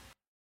that?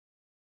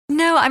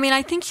 No, I mean,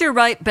 I think you're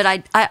right, but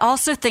I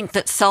also think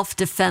that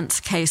self-defense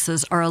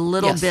cases are a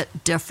little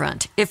bit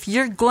different. If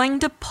you're going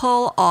to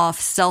pull off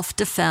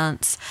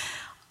self-defense,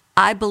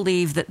 I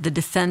believe that the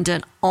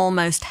defendant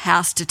almost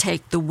has to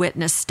take the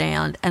witness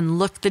stand and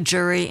look the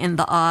jury in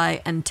the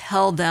eye and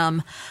tell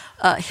them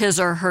his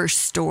or her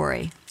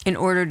story in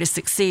order to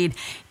succeed.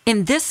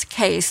 In this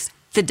case,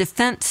 the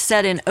defense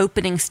said in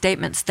opening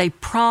statements they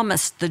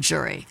promised the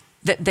jury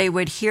that they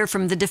would hear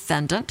from the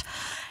defendant.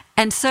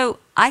 And so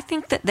I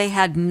think that they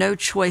had no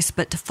choice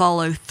but to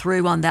follow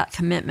through on that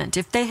commitment.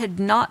 If they had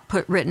not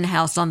put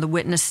Rittenhouse on the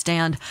witness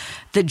stand,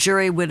 the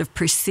jury would have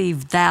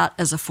perceived that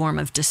as a form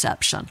of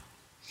deception.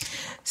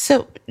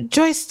 So,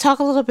 Joyce, talk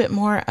a little bit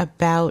more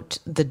about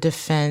the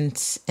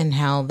defense and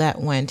how that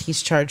went.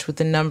 He's charged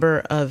with a number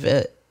of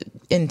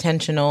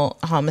intentional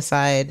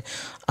homicide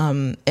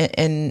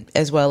and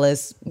as well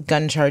as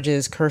gun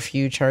charges,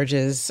 curfew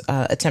charges,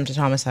 attempted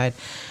homicide.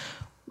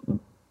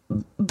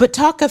 But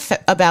talk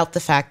about the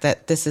fact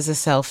that this is a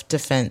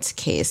self-defense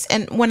case.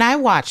 And when I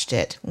watched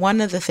it,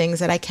 one of the things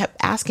that I kept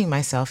asking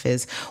myself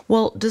is,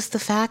 well, does the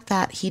fact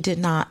that he did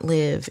not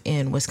live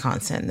in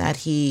Wisconsin,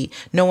 that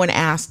no one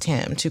asked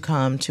him to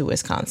come to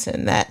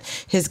Wisconsin,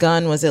 that his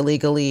gun was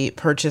illegally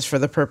purchased for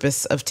the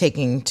purpose of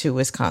taking to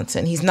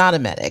Wisconsin, he's not a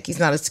medic, he's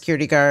not a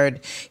security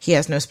guard, he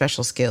has no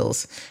special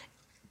skills.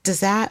 Does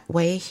that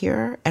weigh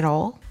here at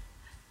all?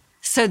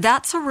 So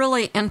that's a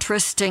really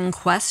interesting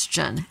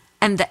question.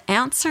 And the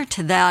answer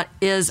to that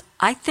is,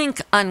 I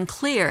think,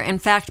 unclear. In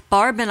fact,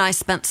 Barb and I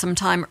spent some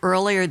time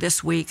earlier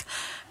this week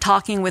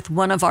talking with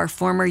one of our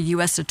former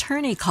U.S.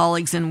 attorney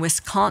colleagues in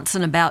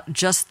Wisconsin about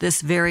just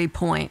this very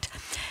point.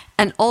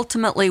 And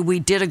ultimately, we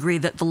did agree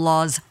that the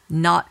law's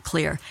not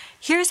clear.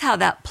 Here's how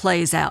that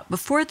plays out.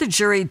 Before the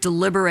jury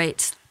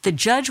deliberates, the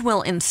judge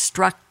will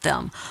instruct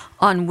them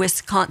on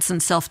Wisconsin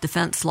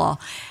self-defense law.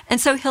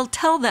 And so he'll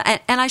tell them,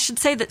 and I should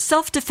say that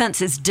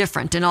self-defense is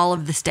different in all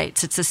of the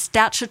states. It's a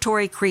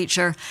statutory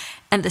creature,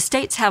 and the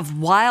states have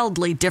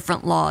wildly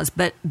different laws.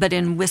 But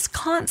in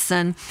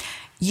Wisconsin,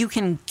 you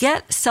can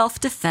get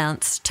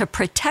self-defense to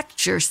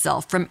protect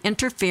yourself from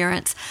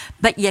interference,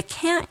 but you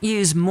can't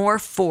use more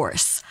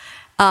force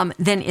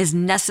than is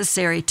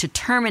necessary to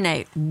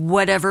terminate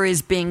whatever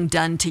is being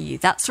done to you.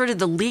 That's sort of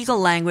the legal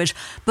language,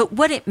 but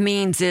what it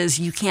means is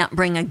you can't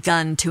bring a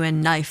gun to a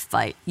knife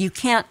fight. You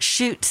can't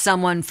shoot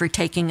someone for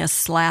taking a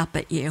slap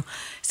at you.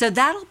 So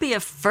that'll be a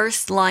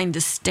first-line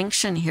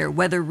distinction here,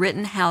 whether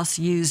Rittenhouse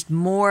used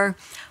more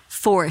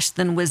force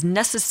than was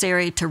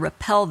necessary to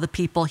repel the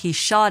people he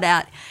shot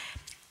at,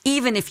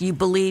 even if you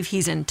believe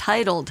he's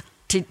entitled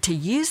to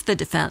use the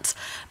defense.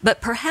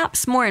 But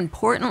perhaps more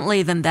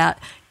importantly than that,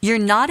 you're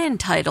not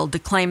entitled to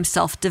claim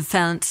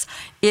self-defense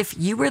if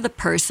you were the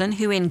person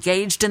who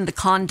engaged in the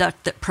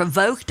conduct that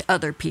provoked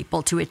other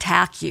people to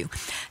attack you.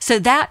 So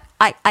that,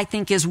 I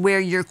think, is where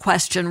your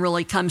question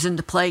really comes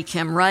into play,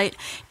 Kim, right?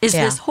 Is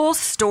this whole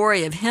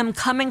story of him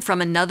coming from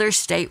another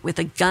state with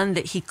a gun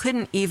that he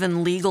couldn't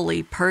even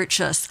legally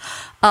purchase,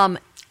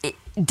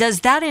 does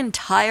that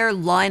entire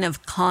line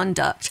of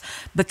conduct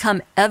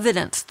become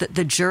evidence that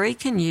the jury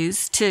can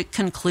use to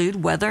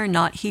conclude whether or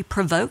not he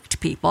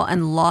provoked people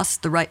and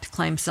lost the right to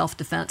claim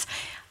self-defense?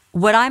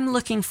 What I'm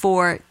looking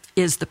for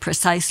is the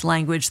precise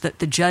language that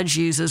the judge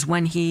uses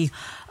when he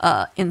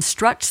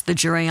instructs the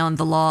jury on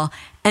the law.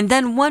 And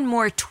then one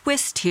more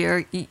twist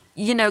here.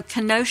 You know,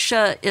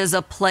 Kenosha is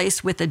a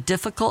place with a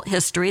difficult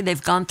history.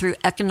 They've gone through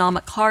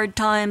economic hard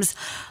times.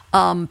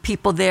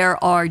 People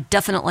there are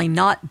definitely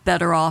not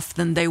better off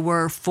than they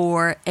were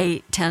 4,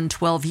 8, 10,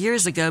 12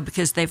 years ago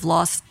because they've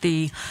lost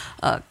the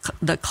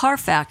car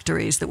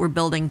factories that were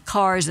building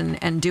cars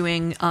and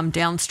doing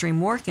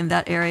downstream work in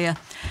that area.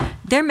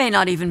 There may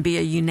not even be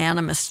a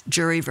unanimous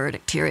jury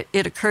verdict here.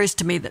 It occurs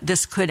to me that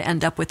this could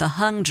end up with a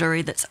hung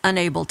jury that's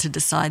unable to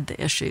decide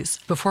the issues.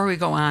 Before we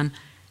go on,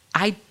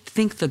 I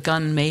think the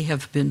gun may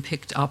have been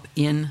picked up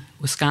in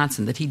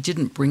Wisconsin, that he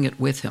didn't bring it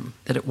with him,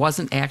 that it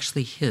wasn't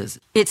actually his.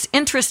 It's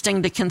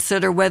interesting to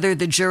consider whether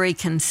the jury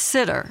can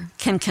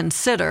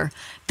consider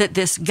that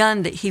this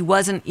gun that he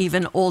wasn't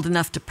even old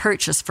enough to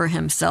purchase for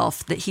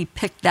himself, that he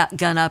picked that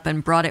gun up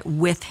and brought it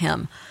with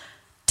him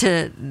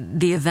to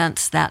the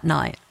events that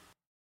night.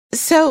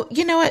 So,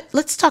 you know what?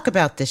 Let's talk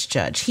about this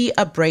judge. He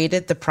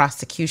upbraided the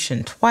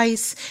prosecution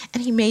twice,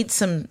 and he made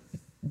some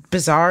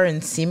bizarre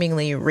and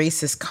seemingly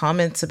racist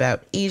comments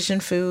about Asian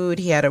food.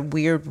 He had a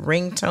weird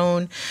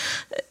ringtone.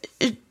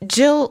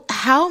 Jill,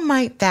 how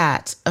might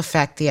that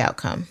affect the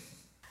outcome?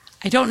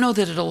 I don't know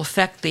that it'll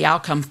affect the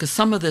outcome because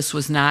some of this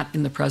was not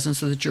in the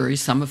presence of the jury,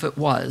 some of it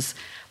was,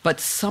 but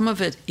some of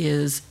it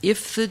is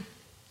if the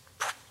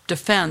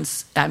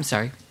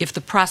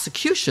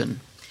prosecution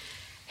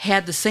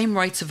had the same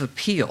rights of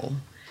appeal,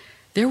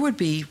 there would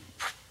be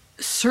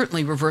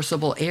certainly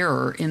reversible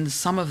error in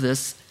some of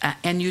this,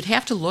 and you'd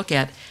have to look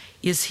at,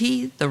 is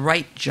he the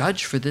right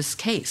judge for this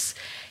case?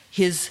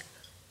 His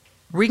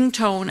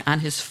ringtone on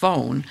his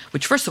phone,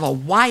 which, first of all,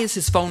 why is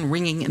his phone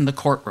ringing in the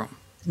courtroom?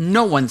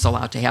 No one's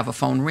allowed to have a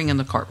phone ring in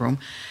the courtroom.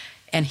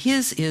 And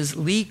his is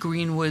Lee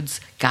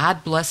Greenwood's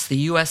God Bless the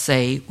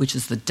USA, which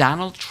is the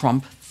Donald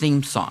Trump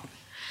theme song.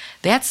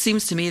 That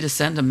seems to me to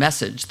send a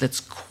message that's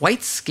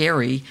quite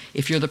scary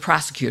if you're the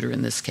prosecutor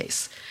in this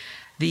case.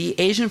 The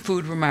Asian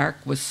food remark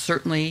was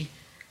certainly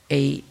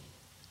a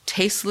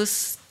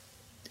tasteless,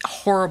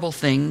 horrible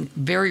thing,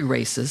 very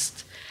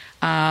racist.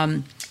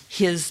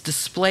 His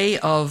display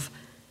of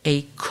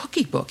a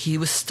cookie book, he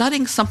was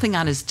studying something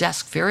on his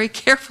desk very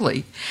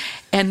carefully,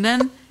 and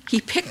then he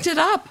picked it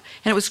up,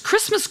 and it was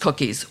Christmas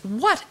cookies.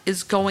 What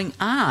is going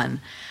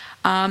on?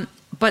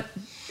 But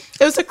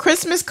it was a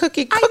Christmas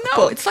cookie cookbook. I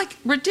know, it's like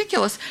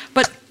ridiculous.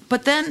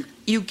 But then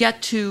you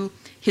get to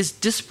his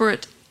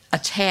disparate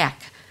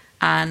attack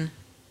on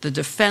the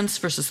defense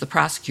versus the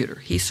prosecutor.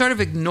 He sort of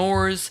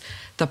ignores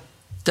the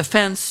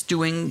defense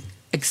doing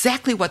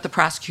exactly what the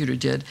prosecutor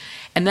did,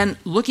 and then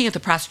looking at the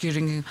prosecutor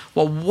and going,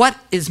 well, what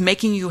is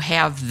making you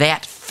have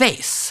that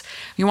face?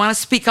 You want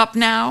to speak up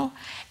now?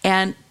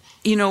 And,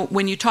 you know,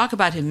 when you talk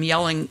about him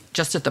yelling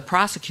just at the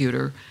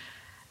prosecutor,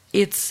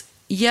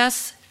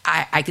 yes,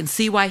 I can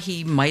see why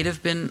he might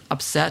have been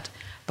upset,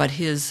 but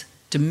his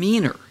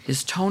demeanor,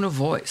 his tone of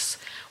voice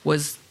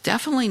was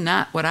definitely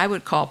not what I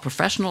would call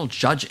professional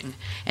judging.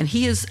 And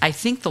he is, I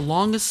think, the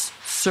longest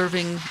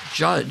serving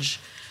judge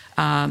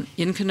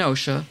in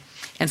Kenosha,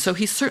 and so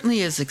he certainly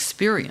is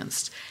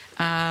experienced.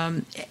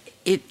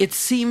 It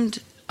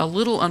seemed a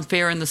little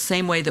unfair in the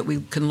same way that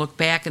we can look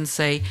back and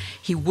say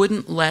he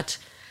wouldn't let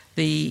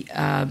the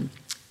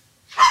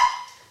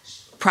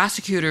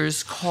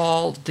prosecutors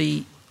call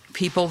the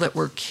people that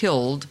were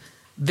killed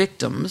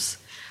victims,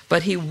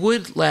 but he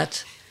would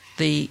let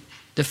the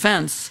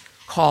defense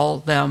call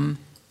them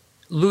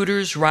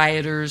looters,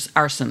 rioters,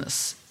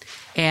 arsonists.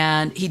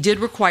 And he did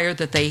require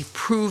that they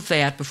prove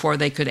that before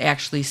they could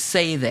actually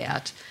say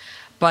that.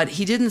 But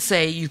he didn't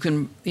say you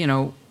can,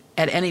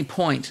 at any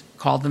point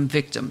call them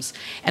victims.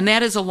 And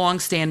that is a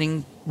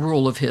long-standing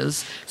rule of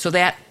his, so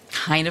that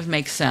kind of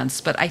makes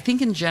sense. But I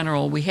think in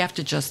general, we have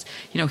to just,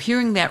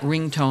 hearing that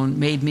ringtone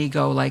made me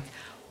go like,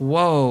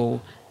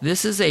 whoa,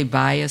 this is a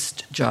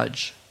biased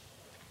judge.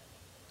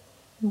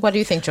 What do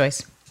you think,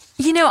 Joyce?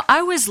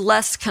 I was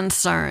less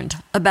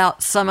concerned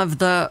about some of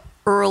the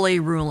early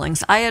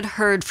rulings. I had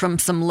heard from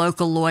some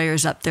local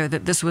lawyers up there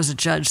that this was a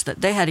judge that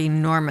they had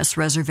enormous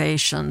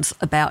reservations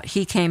about.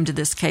 He came to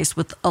this case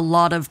with a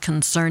lot of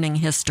concerning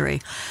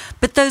history.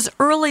 But those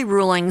early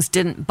rulings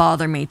didn't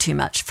bother me too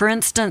much. For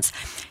instance,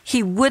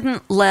 he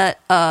wouldn't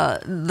let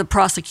the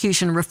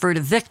prosecution refer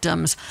to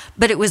victims,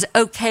 but it was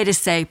okay to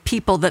say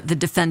people that the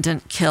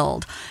defendant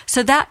killed.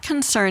 So that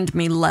concerned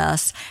me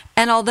less.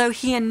 And although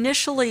he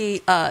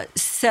initially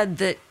said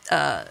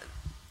that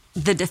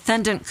the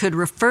defendant could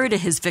refer to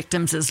his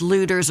victims as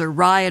looters or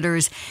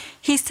rioters,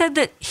 he said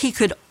that he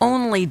could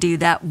only do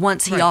that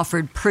once he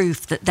offered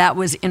proof that that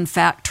was in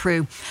fact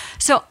true.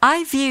 So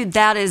I viewed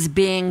that as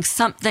being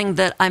something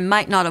that I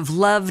might not have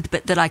loved,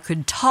 but that I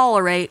could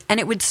tolerate, and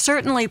it would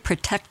certainly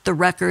protect the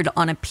record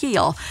on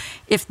appeal.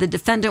 If the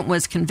defendant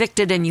was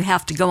convicted and you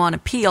have to go on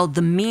appeal,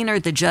 the meaner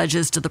the judge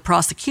is to the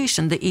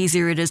prosecution, the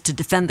easier it is to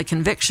defend the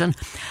conviction.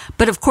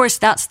 But of course,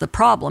 that's the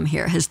problem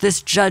here. Has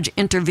this judge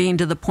intervened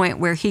to the point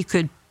where he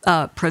could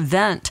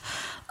prevent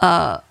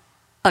a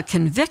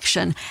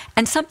conviction?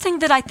 And something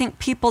that I think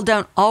people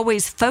don't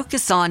always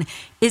focus on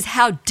is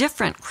how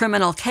different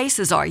criminal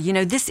cases are.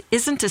 This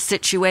isn't a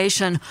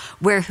situation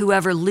where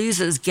whoever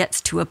loses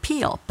gets to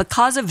appeal.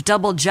 Because of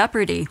double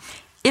jeopardy,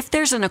 if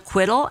there's an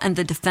acquittal and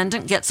the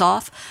defendant gets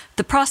off,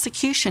 the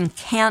prosecution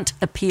can't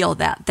appeal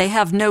that. They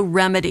have no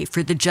remedy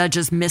for the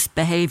judge's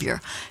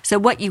misbehavior. So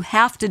what you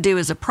have to do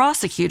as a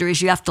prosecutor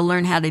is you have to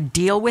learn how to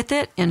deal with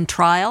it in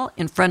trial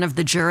in front of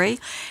the jury.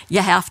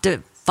 You have to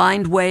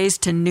find ways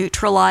to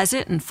neutralize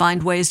it and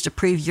find ways to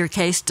prove your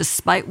case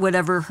despite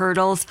whatever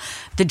hurdles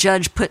the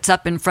judge puts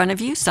up in front of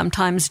you.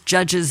 Sometimes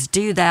judges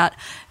do that.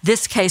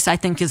 This case, I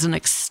think, is an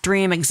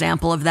extreme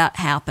example of that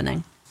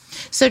happening.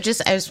 So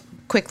just as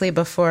quickly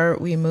before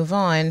we move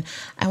on,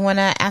 I want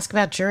to ask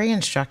about jury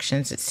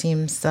instructions. It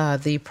seems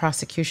the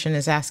prosecution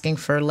is asking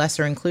for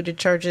lesser included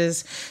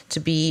charges to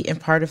be in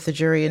part of the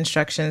jury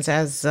instructions.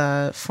 As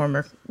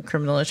former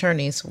criminal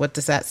attorneys, what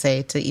does that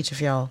say to each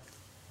of y'all?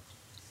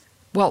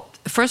 Well,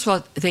 first of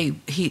all,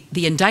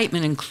 the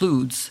indictment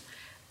includes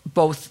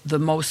both the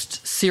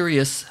most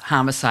serious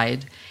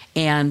homicide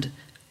and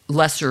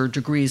lesser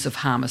degrees of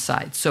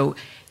homicide. So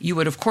you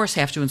would, of course,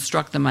 have to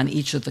instruct them on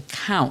each of the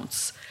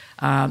counts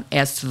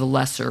as to the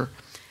lesser.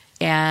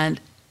 And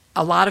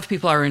a lot of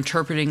people are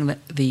interpreting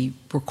the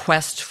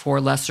request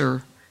for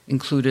lesser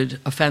included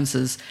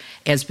offenses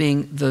as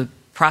being the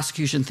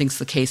prosecution thinks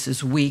the case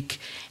is weak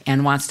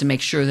and wants to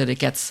make sure that it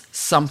gets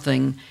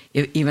something,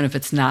 even if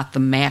it's not the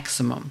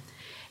maximum.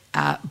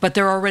 But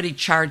they're already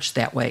charged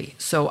that way.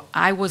 So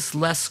I was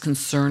less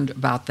concerned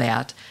about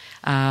that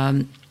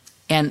and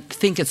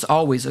think it's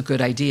always a good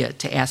idea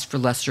to ask for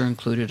lesser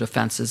included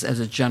offenses as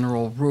a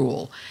general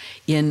rule.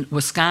 In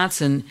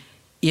Wisconsin,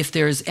 if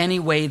there's any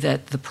way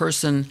that the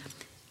person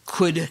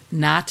could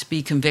not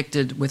be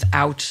convicted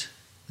without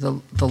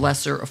the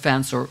lesser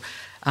offense, or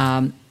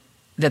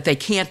that they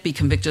can't be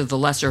convicted of the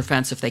lesser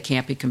offense if they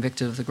can't be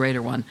convicted of the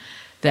greater one,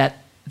 that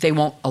they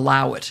won't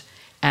allow it.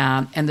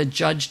 And the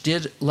judge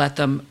did let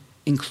them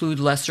include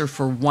lesser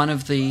for one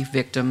of the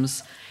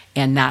victims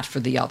and not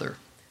for the other.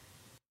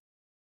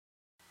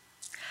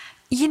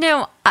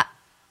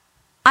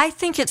 I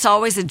think it's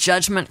always a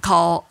judgment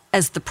call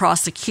as the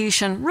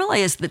prosecution,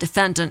 really as the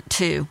defendant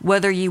too,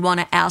 whether you want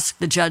to ask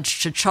the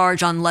judge to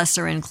charge on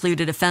lesser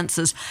included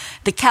offenses.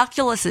 The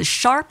calculus is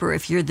sharper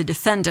if you're the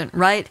defendant,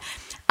 right?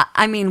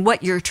 I mean,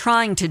 what you're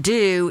trying to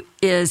do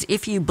is,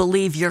 if you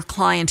believe your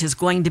client is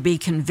going to be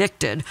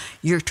convicted,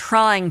 you're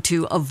trying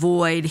to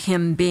avoid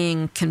him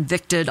being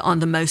convicted on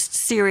the most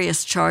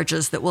serious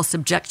charges that will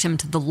subject him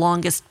to the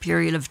longest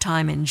period of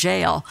time in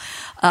jail,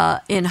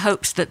 in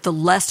hopes that the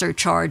lesser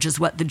charge is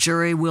what the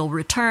jury will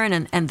return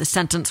and the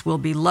sentence will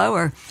be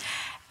lower.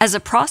 As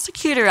a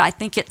prosecutor, I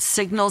think it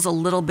signals a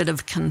little bit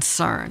of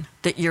concern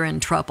that you're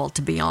in trouble,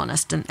 to be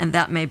honest, and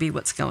that may be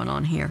what's going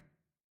on here.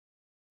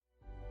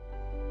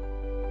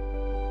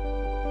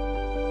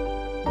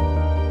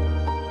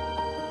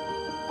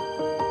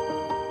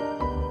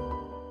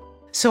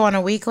 So on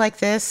a week like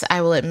this, I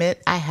will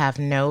admit I have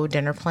no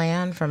dinner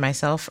plan for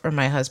myself or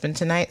my husband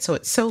tonight. So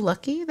it's so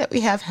lucky that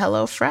we have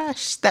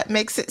HelloFresh that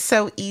makes it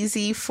so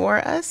easy for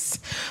us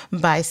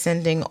by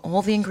sending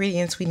all the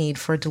ingredients we need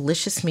for a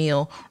delicious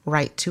meal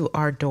right to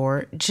our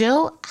door.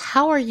 Jill,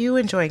 how are you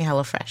enjoying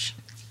HelloFresh?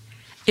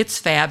 It's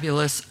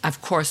fabulous.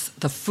 Of course,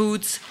 the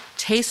foods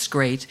taste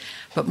great,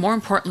 but more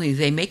importantly,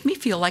 they make me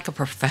feel like a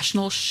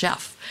professional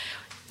chef.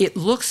 It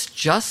looks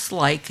just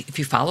like, if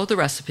you follow the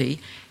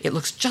recipe, it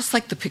looks just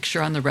like the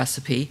picture on the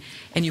recipe,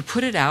 and you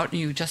put it out and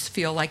you just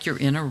feel like you're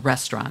in a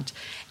restaurant.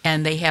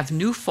 And they have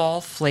new fall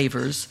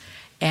flavors,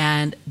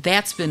 and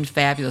that's been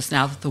fabulous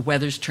now that the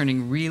weather's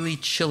turning really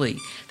chilly.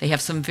 They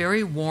have some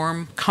very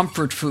warm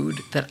comfort food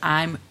that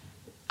I'm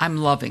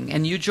loving.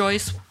 And you,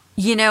 Joyce?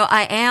 You know,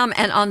 I am.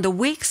 And on the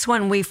weeks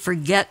when we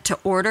forget to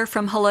order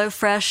from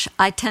HelloFresh,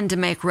 I tend to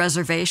make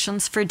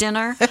reservations for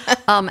dinner.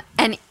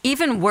 And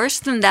even worse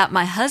than that,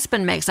 my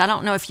husband makes, I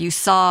don't know if you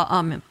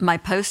saw my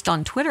post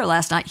on Twitter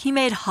last night, he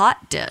made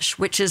hot dish,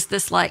 which is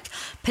this like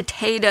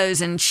potatoes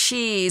and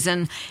cheese.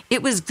 And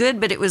it was good,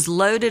 but it was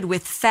loaded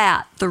with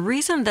fat. The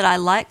reason that I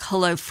like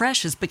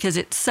HelloFresh is because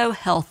it's so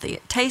healthy.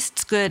 It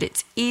tastes good.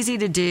 It's easy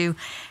to do.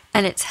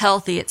 And it's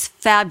healthy. It's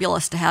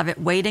fabulous to have it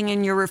waiting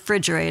in your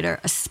refrigerator,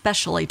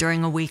 especially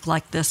during a week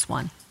like this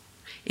one.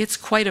 It's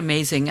quite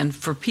amazing. And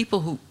for people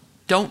who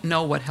don't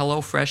know what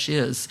HelloFresh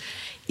is,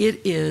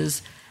 it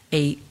is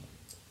a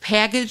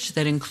package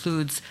that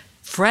includes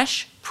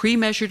fresh,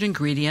 pre-measured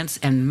ingredients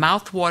and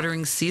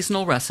mouth-watering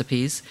seasonal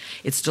recipes.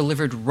 It's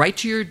delivered right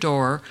to your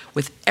door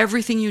with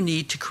everything you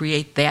need to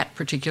create that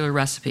particular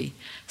recipe.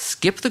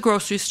 Skip the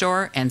grocery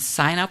store and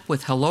sign up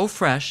with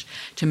HelloFresh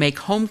to make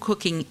home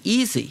cooking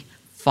easy,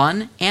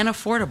 fun, and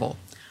affordable.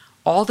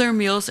 All their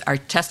meals are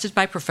tested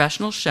by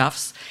professional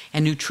chefs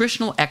and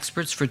nutritional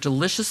experts for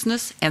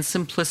deliciousness and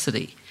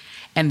simplicity.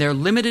 And their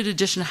limited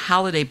edition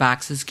holiday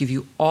boxes give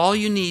you all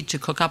you need to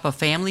cook up a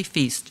family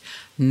feast.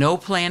 No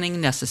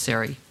planning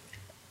necessary.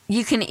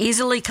 You can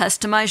easily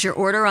customize your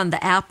order on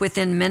the app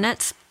within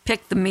minutes,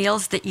 pick the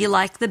meals that you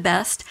like the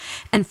best,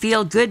 and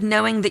feel good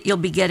knowing that you'll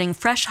be getting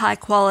fresh,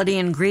 high-quality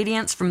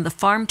ingredients from the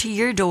farm to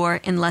your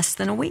door in less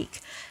than a week.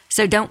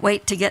 So don't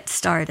wait to get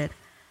started.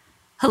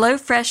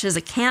 HelloFresh is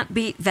a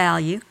can't-beat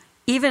value.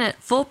 Even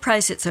at full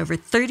price, it's over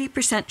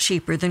 30%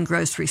 cheaper than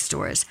grocery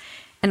stores.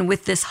 And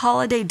with this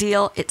holiday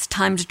deal, it's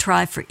time to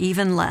try for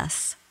even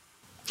less.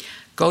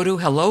 Go to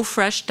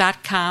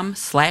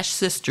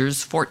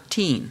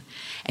HelloFresh.com/sisters14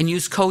 and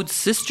use code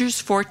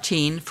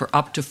SISTERS14 for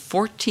up to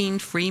 14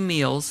 free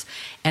meals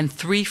and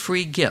 3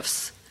 free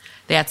gifts.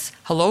 That's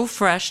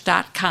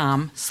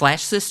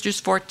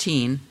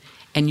HelloFresh.com/sisters14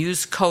 and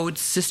use code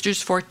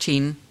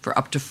SISTERS14 for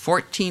up to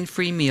 14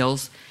 free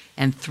meals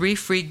and 3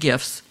 free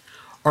gifts,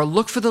 or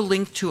look for the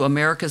link to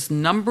America's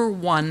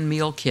 #1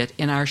 meal kit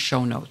in our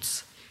show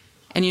notes.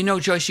 And you know,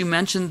 Joyce, you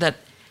mentioned that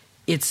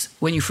it's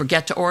when you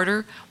forget to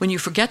order. When you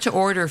forget to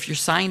order, if you're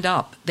signed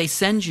up, they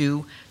send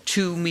you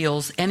 2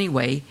 meals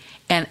anyway,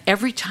 and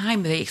every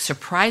time they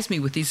surprise me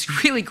with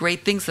these really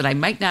great things that I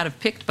might not have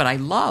picked, but I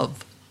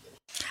love.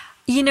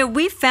 You know,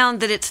 we've found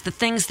that it's the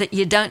things that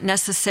you don't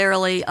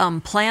necessarily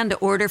plan to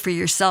order for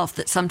yourself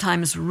that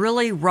sometimes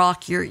really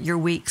rock your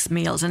week's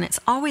meals, and it's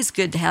always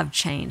good to have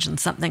change and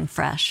something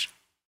fresh.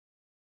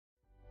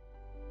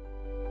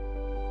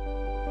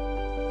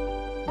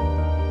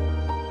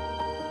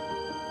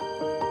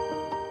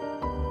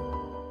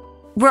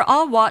 We're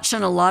all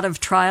watching a lot of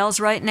trials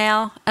right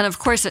now, and of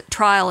course at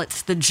trial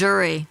it's the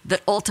jury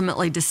that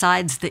ultimately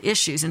decides the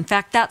issues. In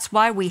fact, that's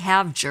why we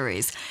have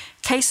juries.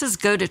 Cases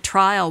go to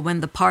trial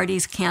when the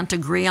parties can't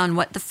agree on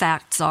what the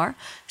facts are,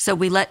 so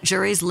we let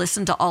juries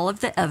listen to all of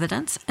the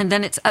evidence, and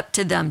then it's up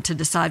to them to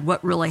decide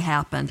what really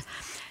happened.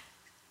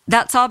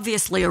 That's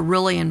obviously a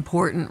really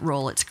important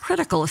role. It's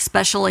critical,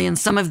 especially in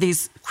some of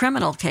these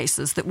criminal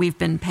cases that we've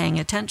been paying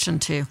attention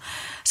to.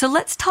 So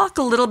let's talk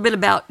a little bit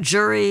about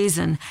juries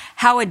and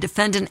how a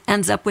defendant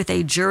ends up with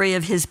a jury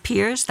of his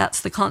peers.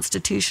 That's the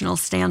constitutional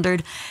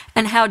standard,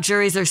 and how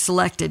juries are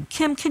selected.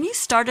 Kim, can you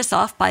start us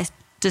off by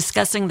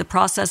discussing the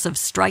process of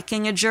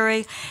striking a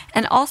jury,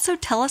 and also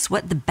tell us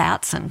what the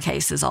Batson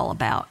case is all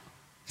about?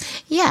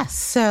 Yes.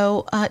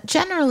 So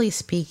generally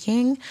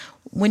speaking,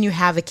 when you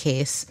have a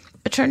case,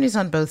 attorneys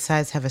on both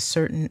sides have a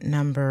certain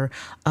number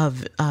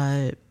of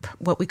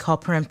what we call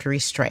peremptory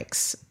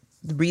strikes.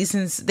 The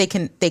reasons they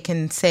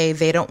can say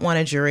they don't want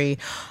a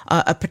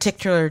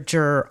particular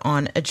juror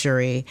on a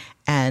jury,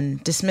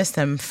 and dismiss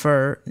them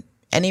for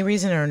any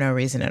reason or no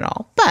reason at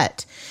all.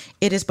 But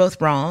it is both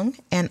wrong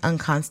and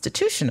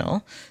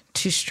unconstitutional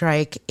to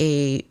strike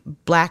a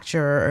black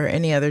juror or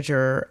any other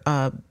juror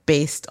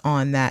based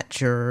on that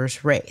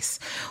juror's race.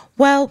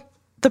 Well,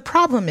 the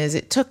problem is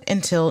it took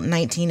until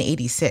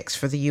 1986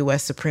 for the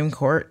U.S. Supreme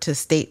Court to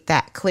state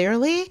that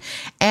clearly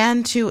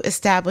and to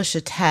establish a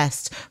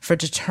test for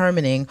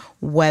determining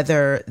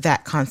whether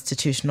that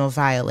constitutional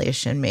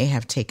violation may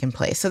have taken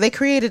place. So they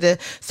created a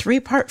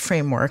 3-part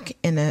framework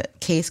in a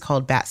case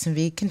called Batson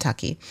v.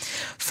 Kentucky.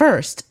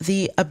 First,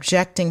 the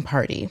objecting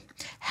party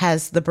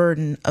has the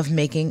burden of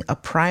making a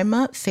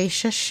prima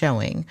facie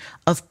showing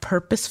of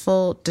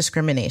purposeful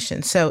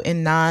discrimination. So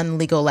in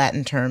non-legal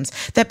Latin terms,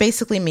 that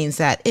basically means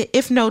that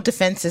if no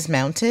defense is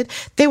mounted,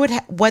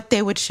 what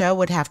they would show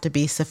would have to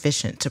be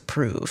sufficient to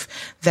prove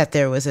that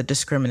there was a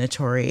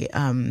discriminatory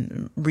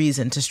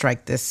reason to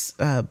strike this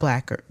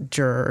black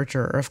juror or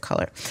juror of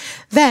color.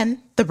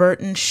 Then the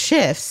burden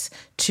shifts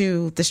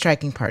to the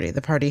striking party,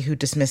 the party who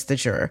dismissed the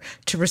juror,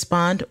 to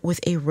respond with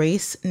a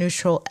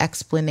race-neutral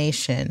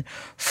explanation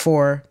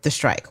for the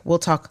strike. We'll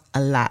talk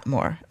a lot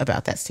more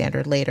about that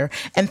standard later.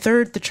 And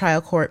third, the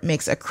trial court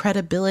makes a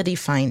credibility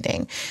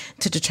finding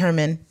to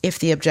determine if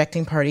the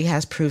objecting party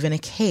has proven a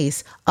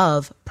case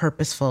of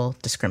purposeful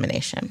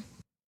discrimination.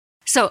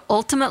 So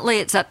ultimately,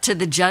 it's up to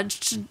the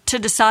judge to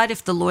decide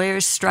if the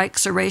lawyer's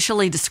strikes are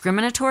racially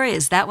discriminatory.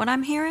 Is that what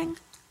I'm hearing?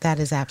 That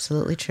is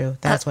absolutely true.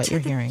 That's what you're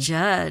hearing.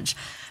 Judge.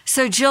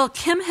 So, Jill,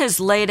 Kim has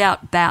laid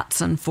out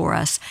Batson for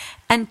us.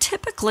 And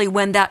typically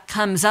when that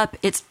comes up,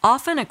 it's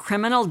often a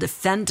criminal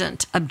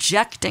defendant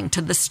objecting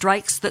to the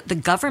strikes that the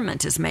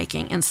government is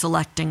making in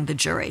selecting the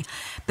jury.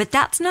 But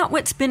that's not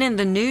what's been in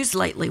the news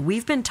lately.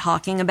 We've been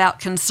talking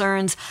about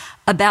concerns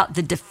about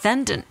the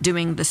defendant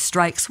doing the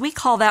strikes. We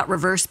call that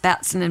reverse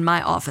Batson in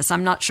my office.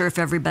 I'm not sure if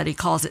everybody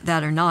calls it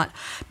that or not.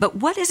 But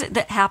what is it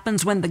that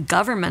happens when the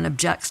government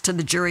objects to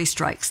the jury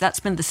strikes?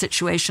 That's been the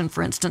situation,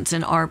 for instance,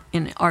 in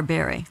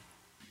Arbery.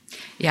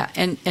 Yeah,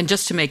 and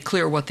just to make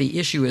clear what the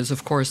issue is,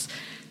 of course,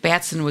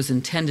 Batson was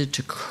intended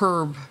to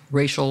curb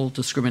racial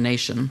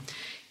discrimination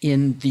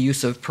in the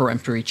use of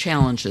peremptory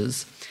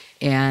challenges.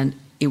 And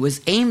it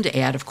was aimed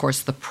at, of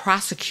course, the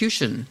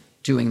prosecution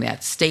doing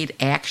that. State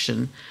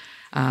action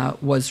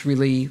was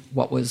really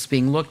what was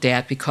being looked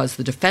at because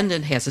the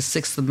defendant has a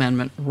Sixth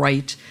Amendment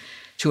right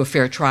to a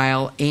fair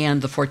trial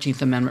and the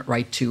 14th Amendment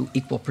right to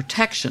equal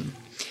protection.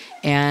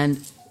 And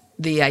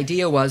the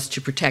idea was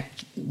to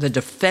protect the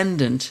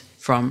defendant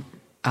from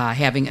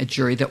having a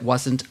jury that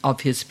wasn't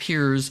of his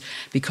peers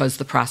because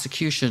the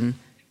prosecution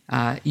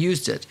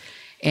used it.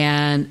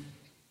 And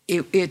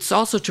it's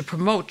also to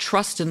promote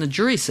trust in the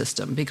jury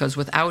system because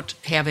without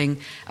having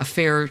a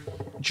fair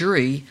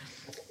jury,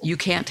 you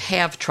can't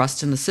have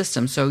trust in the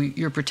system. So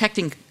you're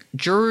protecting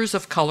jurors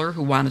of color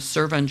who want to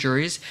serve on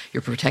juries,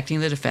 you're protecting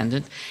the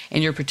defendant,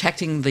 and you're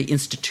protecting the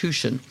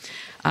institution.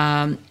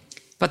 But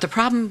the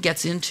problem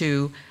gets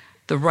into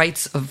the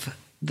rights of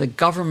the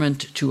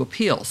government to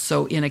appeal.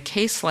 So in a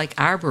case like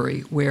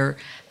Arbery, where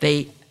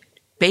they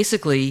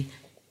basically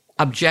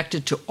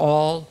objected to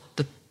all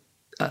the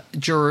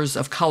jurors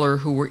of color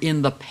who were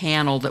in the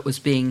panel that was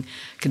being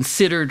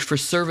considered for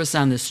service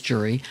on this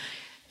jury,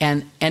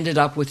 and ended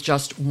up with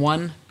just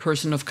one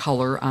person of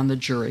color on the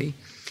jury,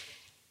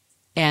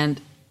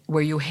 and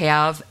where you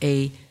have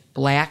a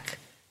black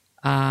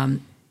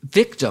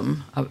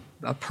victim,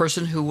 a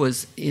person who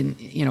was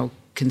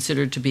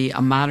considered to be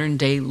a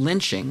modern-day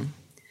lynching,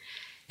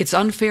 it's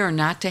unfair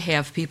not to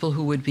have people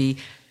who would be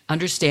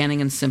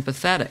understanding and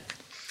sympathetic.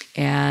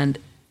 And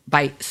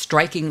by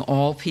striking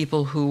all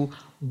people who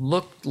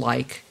looked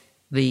like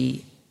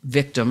the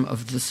victim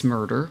of this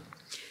murder,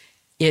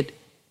 it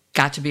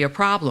got to be a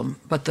problem.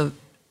 But the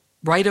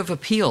right of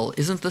appeal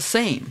isn't the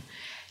same.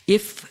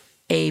 If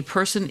a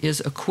person is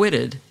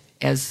acquitted,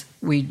 as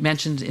we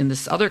mentioned in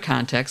this other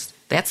context,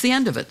 that's the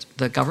end of it.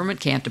 The government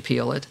can't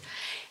appeal it.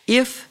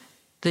 If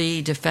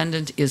the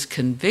defendant is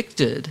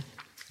convicted,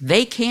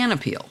 they can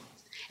appeal,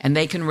 and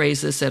they can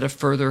raise this at a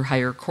further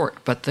higher court,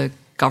 but the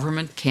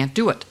government can't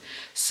do it.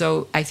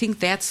 So I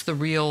think that's the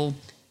real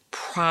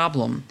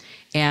problem.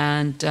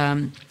 And,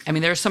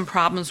 there are some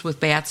problems with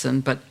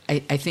Batson, but I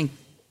think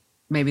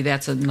maybe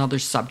that's another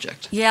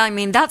subject. Yeah,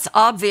 that's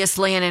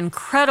obviously an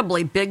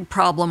incredibly big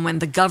problem when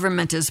the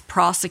government is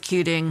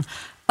prosecuting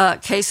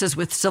cases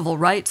with civil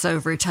rights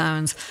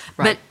overtones.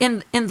 Right.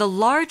 But in the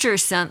larger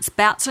sense,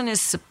 Batson is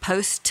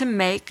supposed to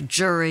make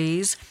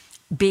juries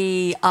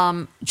be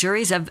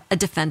juries of a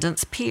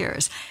defendant's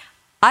peers.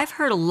 I've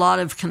heard a lot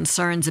of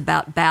concerns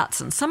about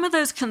Batson. Some of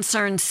those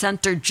concerns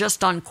center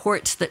just on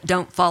courts that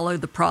don't follow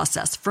the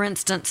process. For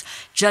instance,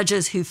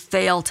 judges who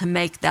fail to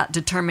make that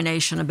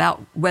determination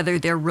about whether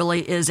there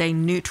really is a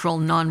neutral,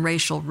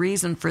 non-racial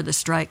reason for the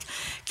strike.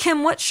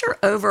 Kim, what's your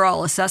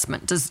overall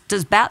assessment?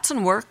 Does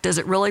Batson work? Does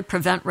it really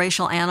prevent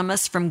racial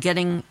animus from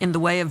getting in the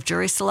way of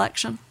jury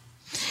selection?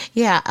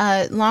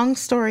 Yeah, long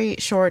story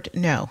short,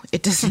 no,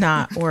 it does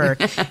not work.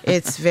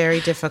 It's very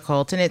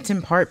difficult, and it's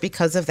in part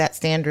because of that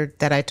standard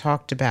that I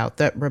talked about,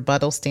 that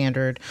rebuttal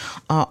standard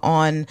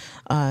on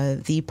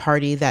the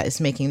party that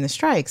is making the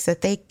strikes,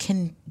 that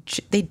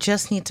they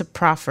just need to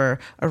proffer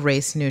a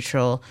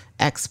race-neutral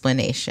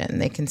explanation.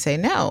 They can say,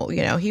 no,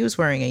 he was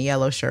wearing a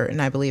yellow shirt,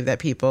 and I believe that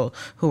people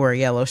who wear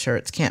yellow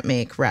shirts can't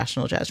make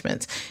rational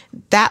judgments.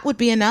 That would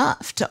be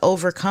enough to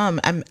overcome.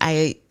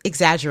 I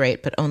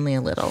exaggerate, but only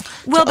a little.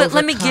 Well, but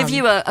let me give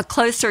you a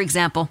closer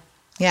example.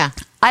 Yeah.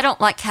 I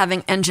don't like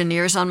having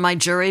engineers on my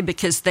jury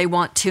because they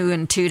want 2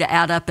 and 2 to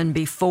add up and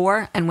be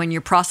 4. And when you're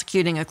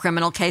prosecuting a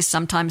criminal case,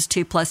 sometimes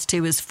 2 plus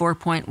 2 is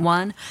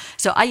 4.1.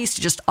 So I used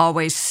to just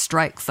always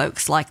strike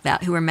folks like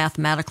that who are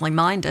mathematically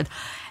minded.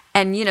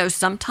 And,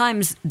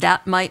 sometimes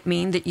that might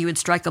mean that you would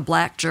strike a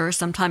black juror,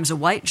 sometimes a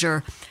white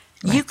juror.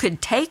 Right. You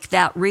could take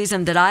that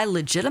reason that I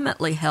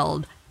legitimately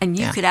held, and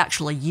you could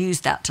actually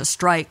use that to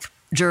strike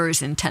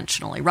jurors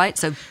intentionally, right?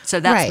 So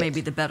that's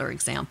maybe the better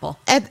example.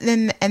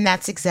 And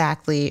that's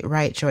exactly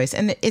right, Joyce.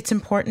 And it's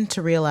important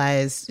to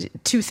realize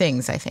two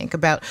things, I think,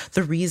 about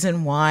the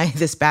reason why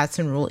this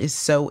Batson rule is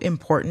so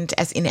important,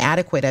 as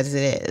inadequate as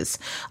it is,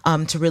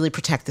 to really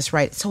protect this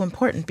right. It's so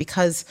important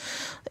because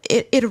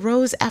it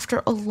arose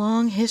after a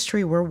long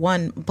history where,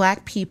 one,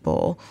 Black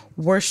people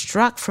were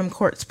struck from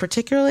courts,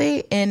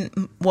 particularly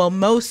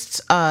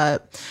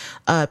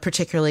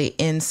particularly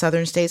in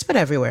southern states, but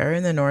everywhere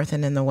in the North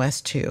and in the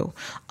West too,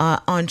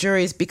 on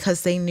juries,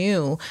 because they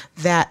knew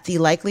that the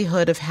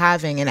likelihood of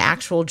having an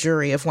actual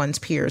jury of one's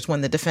peers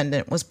when the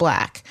defendant was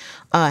Black,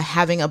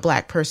 having a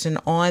Black person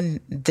on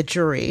the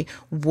jury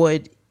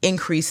would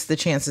increase the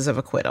chances of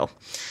acquittal.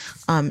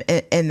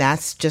 And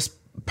that's just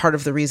part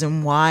of the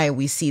reason why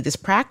we see this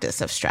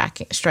practice of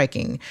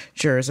striking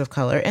jurors of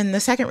color. And the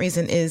second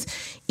reason is,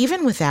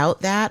 even without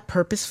that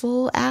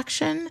purposeful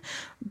action,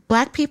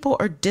 Black people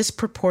are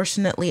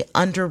disproportionately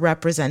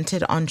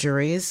underrepresented on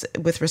juries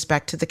with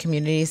respect to the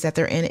communities that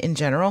they're in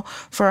general,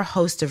 for a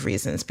host of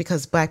reasons,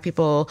 because Black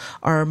people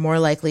are more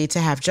likely to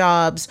have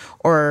jobs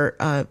or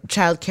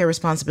childcare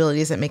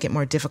responsibilities that make it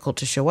more difficult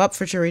to show up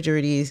for jury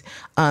duties.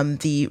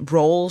 The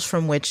roles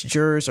from which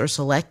jurors are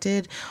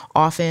selected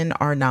often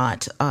are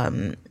not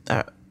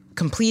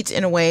complete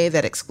in a way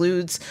that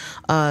excludes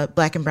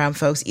Black and brown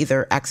folks,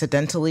 either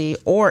accidentally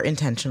or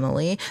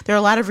intentionally. There are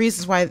a lot of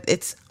reasons why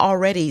it's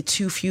already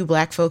too few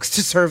Black folks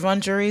to serve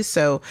on juries.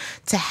 So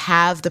to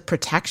have the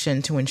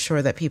protection to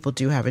ensure that people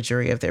do have a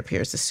jury of their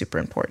peers is super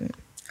important.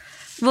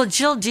 Well,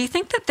 Jill, do you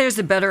think that there's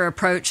a better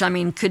approach? I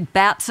mean, could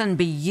Batson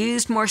be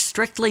used more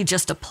strictly,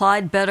 just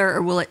applied better,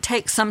 or will it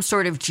take some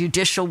sort of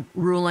judicial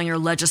ruling or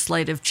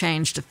legislative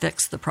change to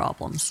fix the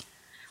problems?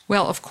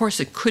 Well, of course,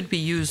 it could be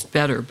used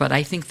better, but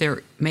I think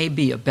there may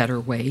be a better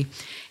way.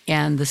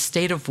 And the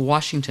state of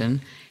Washington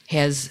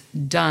has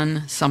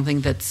done something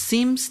that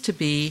seems to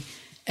be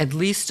at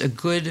least a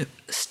good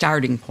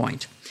starting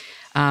point.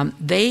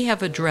 They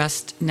have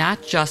addressed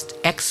not just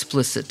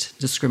explicit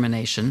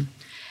discrimination,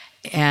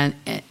 and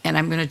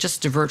I'm going to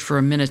just divert for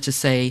a minute to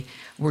say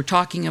we're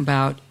talking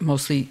about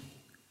mostly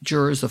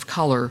jurors of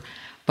color,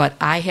 but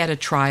I had a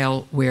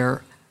trial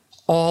where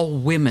all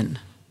women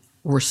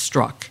were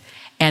struck,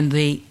 and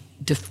the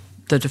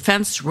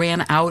defense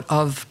ran out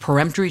of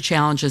peremptory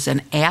challenges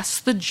and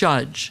asked the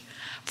judge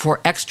for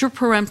extra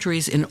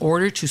peremptories in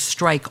order to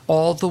strike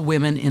all the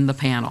women in the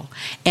panel.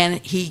 And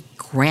he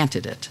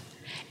granted it.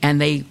 And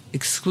they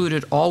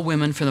excluded all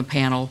women from the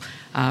panel.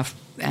 And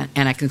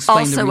I can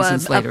explain the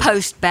reasons later. Also a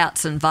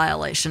post-Batson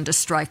violation to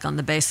strike on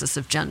the basis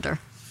of gender.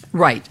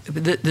 Right.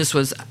 This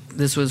was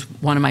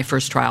one of my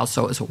first trials,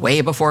 so it was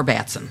way before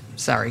Batson.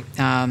 Sorry.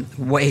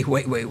 Way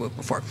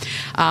before.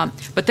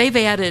 But they've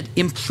added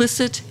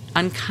implicit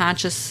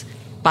unconscious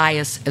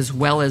bias as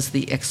well as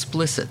the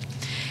explicit.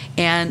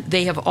 And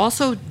they have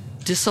also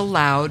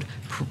disallowed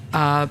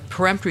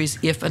peremptories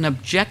if an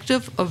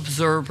objective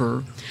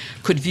observer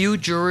could view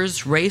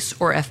jurors' race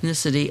or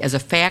ethnicity as a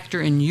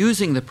factor in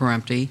using the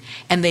peremptory,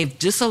 and they've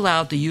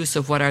disallowed the use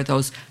of what are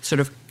those sort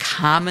of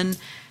common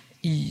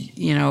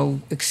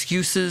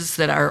excuses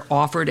that are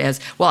offered as,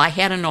 well, I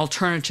had an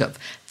alternative.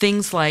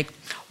 Things like,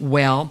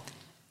 well,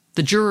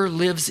 the juror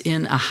lives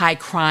in a high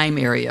crime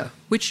area,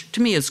 which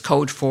to me is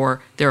code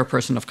for they're a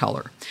person of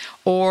color.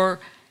 Or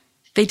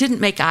they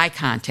didn't make eye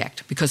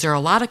contact, because there are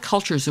a lot of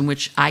cultures in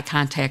which eye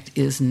contact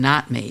is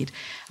not made,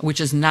 which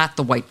is not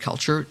the white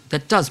culture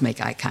that does make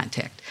eye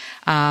contact.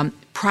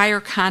 Prior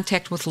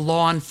contact with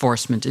law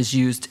enforcement is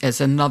used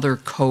as another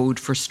code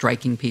for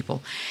striking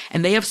people.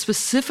 And they have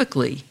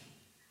specifically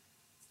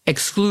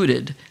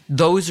excluded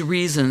those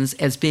reasons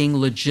as being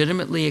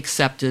legitimately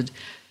accepted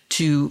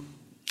to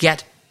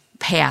get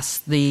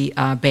past the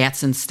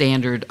Batson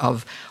standard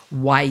of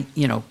why,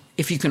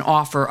 if you can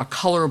offer a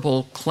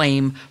colorable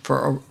claim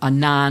for a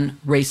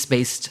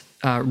non-race-based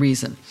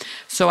reason.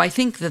 So I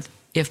think that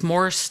if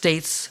more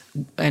states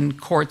and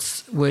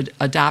courts would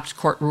adopt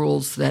court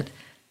rules that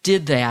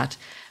did that,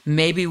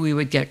 maybe we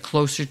would get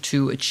closer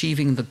to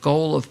achieving the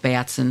goal of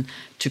Batson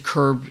to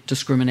curb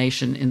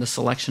discrimination in the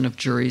selection of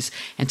juries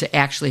and to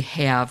actually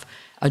have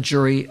a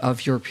jury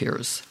of your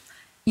peers.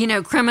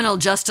 Criminal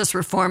justice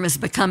reform has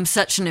become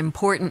such an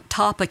important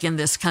topic in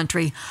this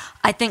country.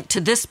 I think to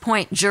this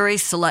point, jury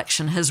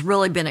selection has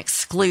really been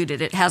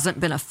excluded. It hasn't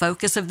been a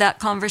focus of that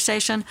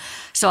conversation.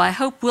 So I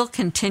hope we'll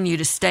continue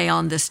to stay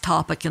on this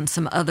topic and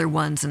some other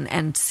ones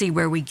and see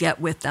where we get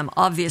with them.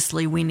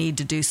 Obviously, we need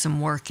to do some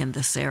work in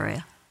this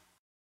area.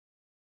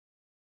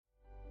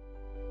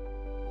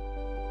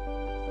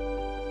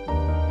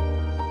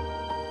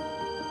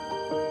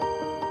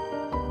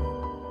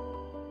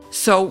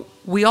 So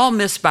we all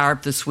miss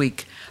Barb this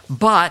week,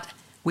 but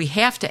we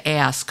have to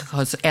ask,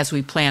 because as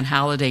we plan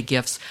holiday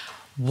gifts,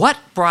 what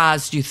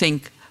bras do you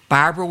think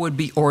Barbara would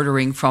be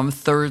ordering from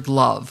Third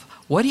Love?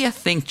 What do you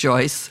think,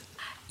 Joyce?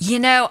 You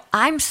know,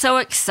 I'm so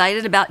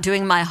excited about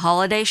doing my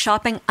holiday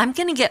shopping. I'm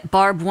going to get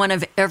Barb one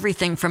of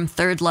everything from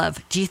Third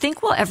Love. Do you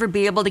think we'll ever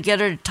be able to get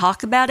her to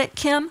talk about it,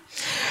 Kim?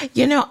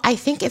 You know, I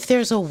think if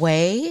there's a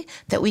way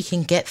that we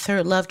can get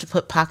Third Love to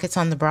put pockets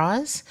on the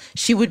bras,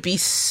 she would be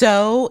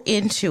so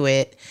into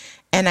it.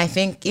 And I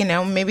think, you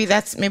know, maybe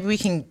we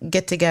can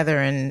get together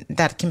and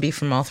that can be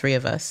from all three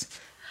of us.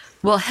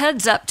 Well,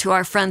 heads up to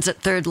our friends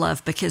at Third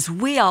Love because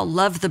we all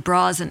love the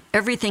bras and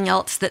everything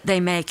else that they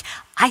make.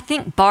 I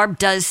think Barb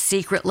does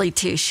secretly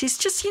too. She's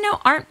just, you know,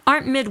 aren't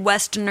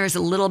Midwesterners a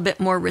little bit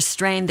more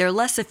restrained? They're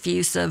less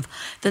effusive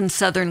than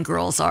Southern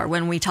girls are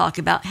when we talk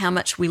about how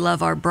much we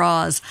love our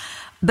bras.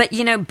 But,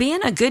 you know,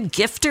 being a good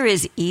gifter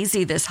is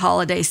easy this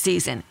holiday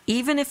season.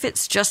 Even if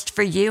it's just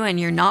for you and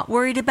you're not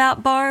worried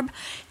about Barb,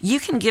 you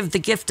can give the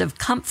gift of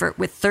comfort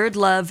with Third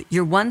Love,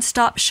 your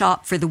one-stop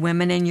shop for the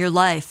women in your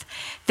life.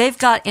 They've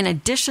got, in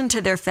addition to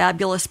their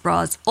fabulous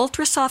bras,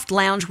 ultra-soft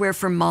loungewear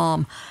for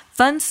mom,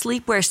 fun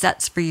sleepwear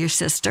sets for your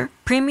sister,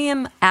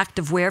 premium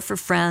activewear for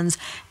friends,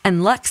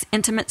 and luxe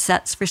intimate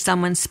sets for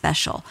someone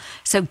special.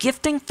 So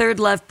gifting Third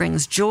Love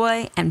brings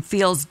joy and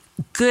feels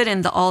good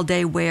in the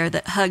all-day wear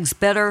that hugs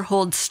better,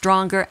 holds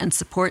stronger, and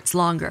supports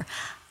longer.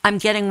 I'm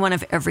getting one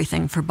of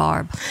everything for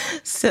Barb.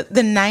 So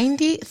the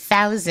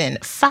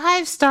 90,000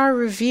 5-star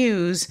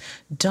reviews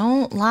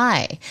don't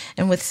lie.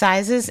 And with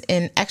sizes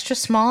in extra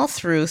small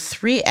through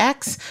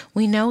 3X,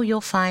 we know you'll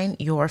find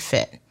your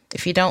fit.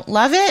 If you don't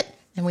love it,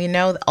 and we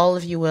know that all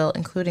of you will,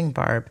 including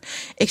Barb,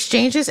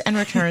 exchanges and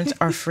returns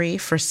are free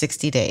for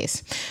 60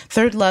 days.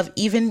 Third Love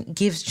even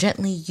gives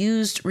gently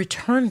used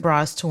return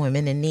bras to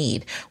women in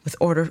need, with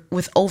over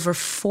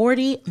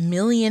 $40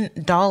 million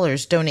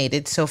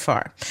donated so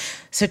far.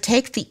 So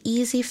take the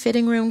easy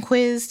fitting room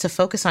quiz to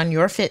focus on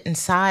your fit and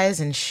size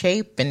and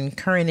shape and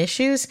current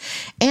issues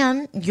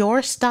and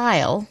your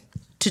style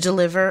to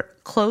deliver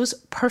clothes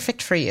perfect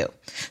for you.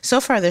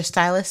 So far, their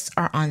stylists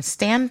are on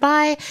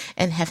standby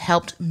and have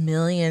helped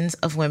millions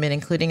of women,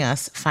 including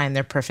us, find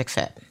their perfect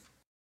fit.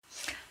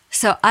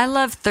 So I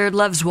love Third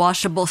Love's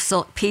washable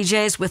silk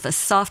PJs with a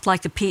soft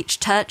like a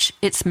peach touch.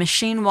 It's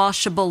machine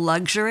washable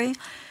luxury.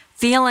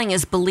 Feeling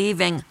is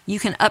believing. You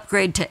can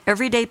upgrade to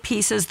everyday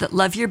pieces that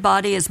love your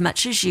body as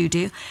much as you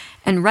do.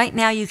 And right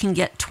now you can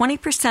get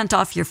 20%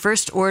 off your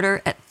first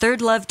order at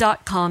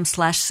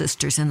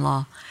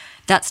thirdlove.com/sistersinlaw.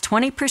 That's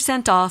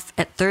 20% off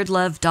at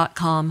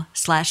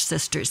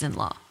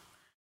thirdlove.com/sistersinlaw.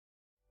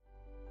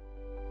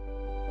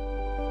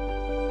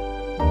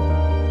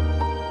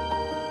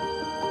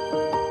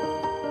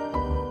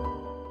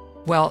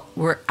 Well,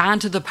 we're on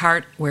to the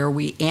part where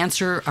we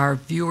answer our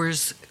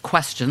viewers'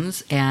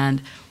 questions,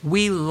 and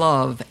we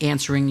love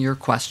answering your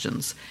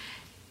questions.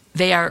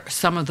 They are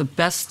some of the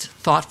best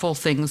thoughtful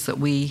things that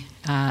we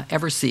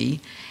ever see,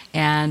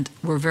 and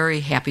we're very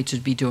happy to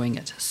be doing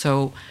it.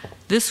 So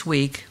this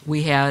week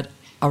we had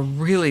a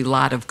really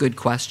lot of good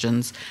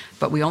questions,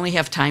 but we only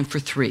have time for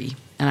 3.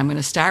 And I'm going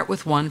to start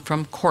with one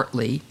from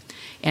Courtly.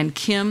 And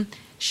Kim,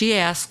 she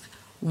asked,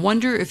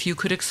 wonder if you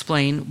could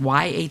explain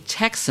why a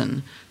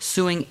Texan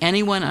suing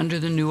anyone under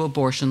the new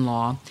abortion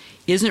law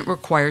isn't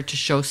required to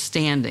show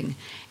standing.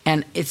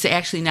 And it's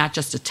actually not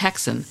just a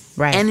Texan.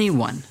 Right.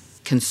 Anyone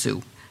can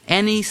sue.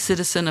 Any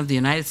citizen of the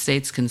United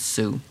States can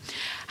sue.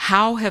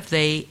 How have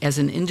they, as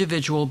an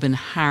individual, been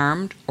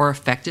harmed or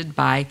affected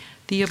by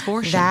the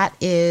abortion? That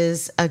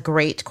is a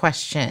great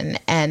question.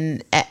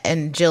 And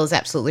Jill is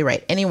absolutely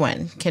right.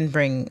 Anyone can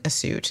bring a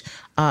suit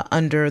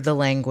under the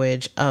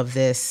language of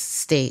this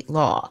state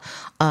law.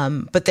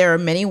 But there are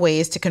many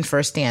ways to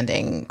confer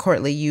standing.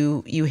 Courtly,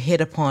 you hit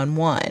upon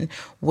one,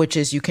 which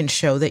is you can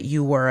show that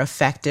you were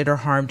affected or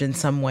harmed in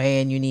some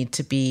way and you need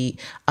to be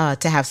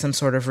to have some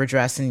sort of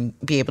redress and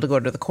be able to go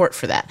to the court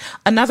for that.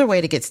 Another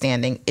way to get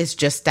standing is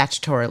just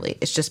statutorily.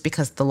 It's just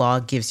because the law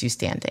gives you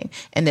standing.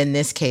 And in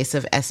this case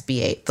of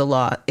SB 8, the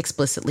law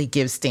explicitly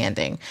gives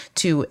standing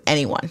to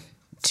anyone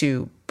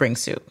to bring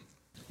suit.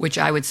 Which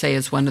I would say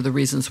is one of the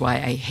reasons why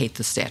I hate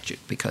the statute,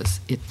 because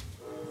it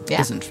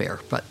isn't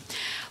fair. But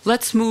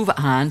let's move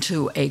on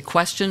to a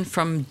question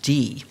from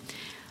D.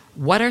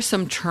 What are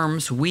some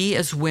terms we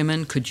as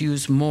women could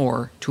use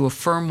more to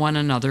affirm one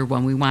another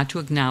when we want to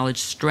acknowledge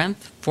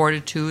strength,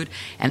 fortitude,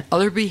 and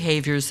other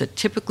behaviors that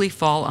typically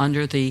fall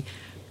under the,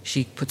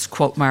 she puts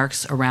quote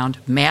marks around,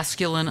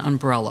 masculine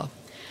umbrella?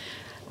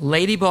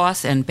 Lady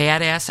boss and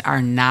badass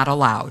are not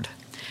allowed.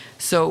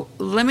 So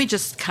let me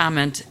just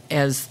comment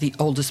as the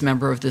oldest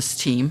member of this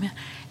team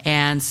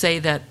and say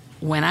that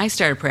when I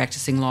started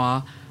practicing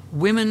law,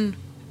 women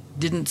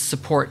didn't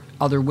support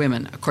other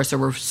women. Of course, there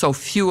were so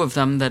few of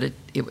them that it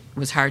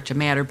was hard to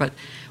matter, but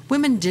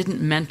women didn't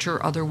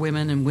mentor other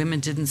women, and women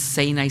didn't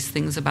say nice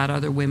things about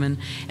other women,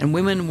 and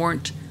women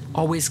weren't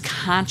always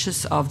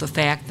conscious of the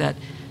fact that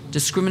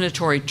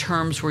discriminatory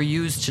terms were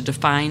used to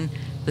define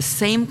the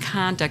same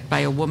conduct by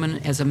a woman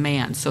as a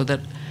man,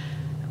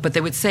 but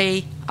they would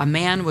say a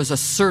man was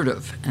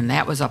assertive, and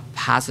that was a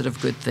positive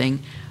good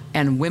thing,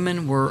 and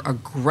women were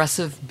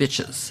aggressive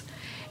bitches.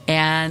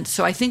 And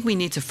so I think we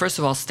need to, first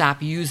of all,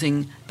 stop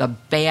using the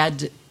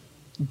bad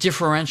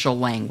differential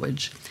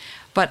language.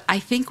 But I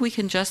think we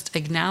can just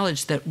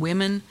acknowledge that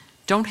women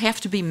don't have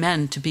to be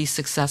men to be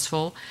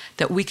successful,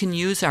 that we can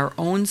use our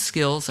own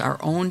skills, our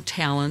own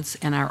talents,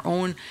 and our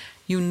own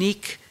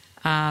unique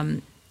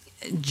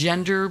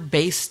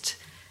gender-based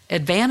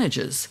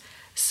advantages.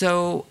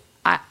 So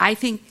I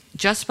think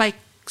just by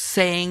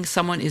saying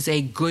someone is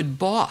a good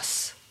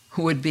boss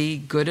would be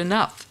good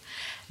enough.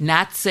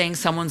 Not saying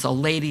someone's a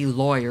lady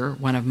lawyer,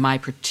 one of my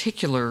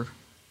particular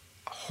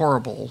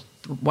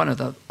one of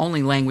the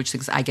only language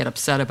things I get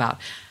upset about.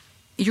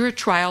 You're a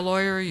trial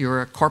lawyer,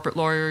 you're a corporate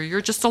lawyer,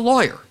 you're just a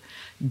lawyer.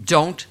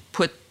 Don't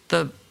put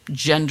the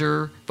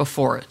gender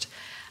before it.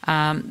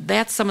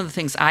 That's some of the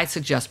things I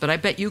suggest, but I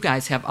bet you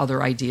guys have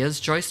other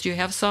ideas. Joyce, do you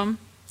have some?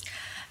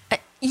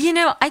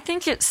 I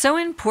think it's so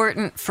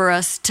important for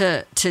us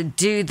to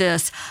do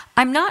this.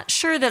 I'm not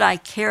sure that I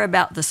care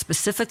about the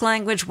specific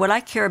language. What I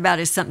care about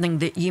is something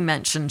that you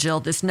mentioned, Jill,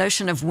 this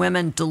notion of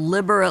women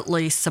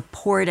deliberately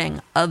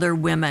supporting other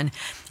women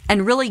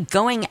and really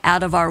going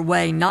out of our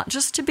way, not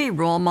just to be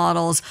role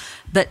models,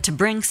 but to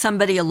bring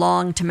somebody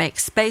along, to make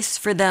space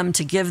for them,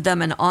 to give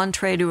them an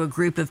entree to a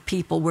group of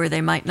people where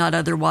they might not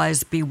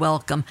otherwise be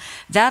welcome.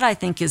 That, I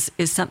think, is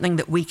something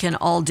that we can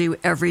all do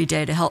every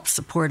day to help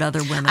support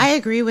other women. I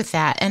agree with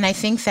that. And I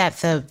think that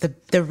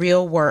the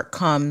real work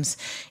comes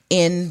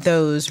in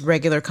those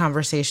regular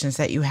conversations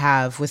that you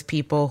have with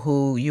people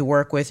who you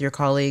work with, your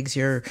colleagues,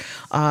 your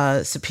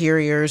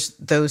superiors,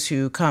 those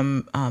who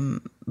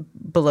come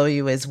below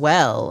you as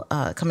well,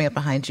 coming up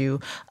behind you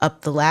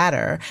up the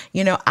ladder.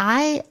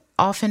 I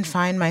often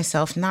find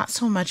myself not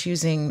so much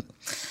using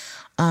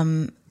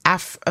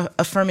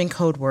affirming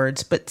code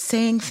words, but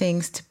saying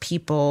things to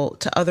people,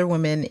 to other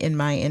women in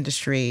my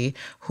industry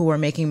who are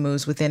making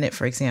moves within it,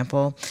 for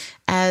example,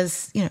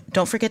 as,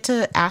 don't forget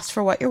to ask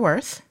for what you're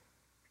worth.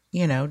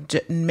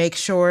 Make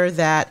sure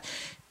that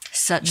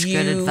such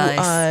good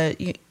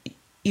advice.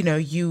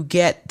 You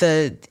get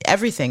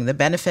everything, the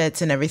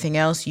benefits and everything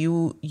else.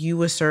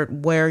 You assert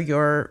what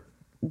your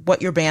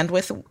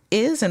bandwidth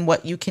is and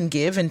what you can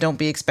give, and don't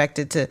be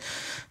expected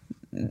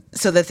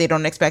so that they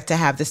don't expect to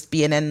have this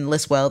be an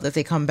endless well that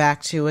they come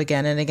back to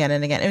again and again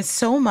and again. And it's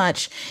so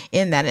much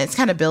in that. And it's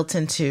kind of built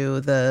into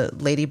the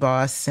lady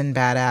boss and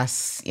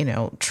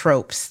badass,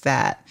 tropes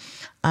that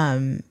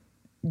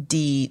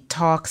Dee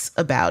talks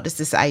about. Is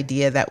this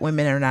idea that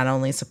women are not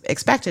only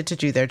expected to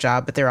do their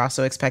job, but they're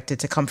also expected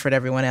to comfort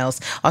everyone else,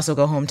 also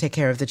go home, take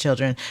care of the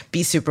children,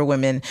 be super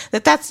women.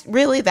 That's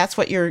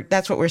what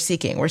we're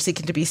seeking. We're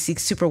seeking to be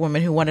super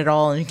women who want it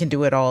all and who can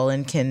do it all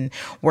and can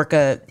work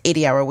a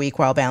 80-hour week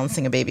while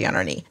balancing a baby on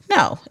our knee.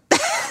 No.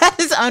 That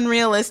is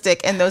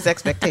unrealistic, and those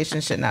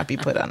expectations should not be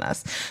put on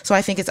us. So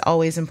I think it's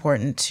always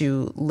important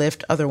to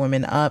lift other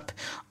women up,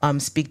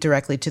 speak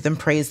directly to them,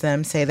 praise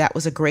them, say that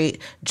was a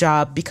great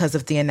job because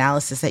of the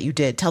analysis that you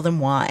did. Tell them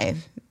why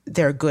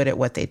they're good at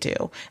what they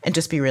do, and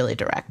just be really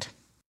direct.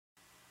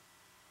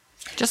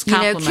 Just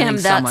complimenting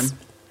someone.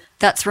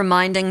 That's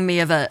reminding me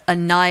of a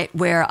night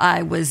where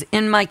I was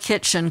in my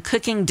kitchen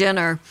cooking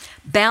dinner,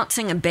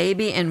 bouncing a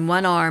baby in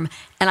one arm,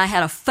 and I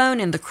had a phone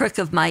in the crook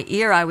of my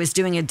ear. I was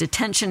doing a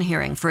detention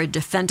hearing for a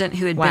defendant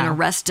who had been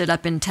arrested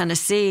up in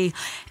Tennessee.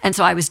 And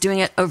so I was doing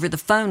it over the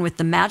phone with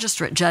the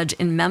magistrate judge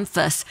in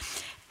Memphis.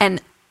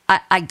 And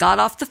I got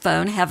off the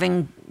phone,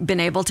 having been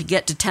able to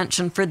get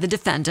detention for the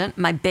defendant.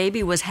 My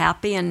baby was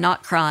happy and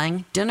not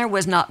crying. Dinner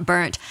was not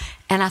burnt.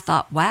 And I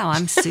thought, wow,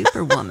 I'm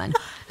Superwoman.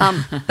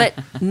 But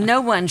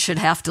no one should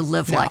have to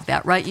live like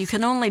that, right? You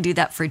can only do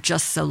that for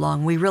just so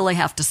long. We really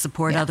have to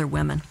support other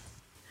women.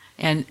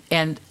 And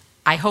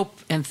I hope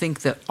and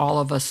think that all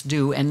of us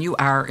do. And you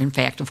are, in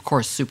fact, of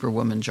course,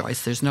 Superwoman,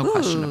 Joyce. There's no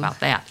question about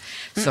that.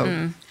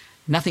 So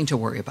nothing to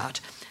worry about.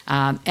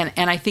 And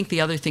I think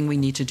the other thing we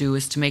need to do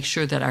is to make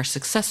sure that our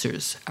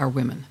successors are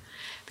women,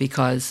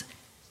 because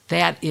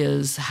that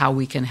is how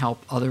we can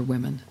help other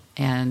women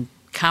and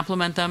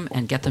compliment them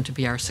and get them to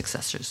be our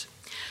successors.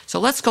 So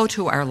let's go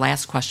to our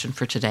last question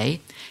for today.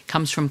 It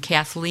comes from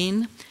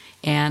Kathleen,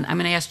 and I'm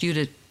going to ask you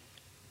to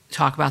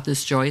talk about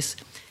this, Joyce.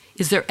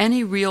 Is there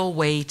any real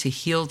way to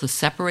heal the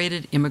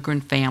separated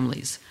immigrant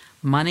families?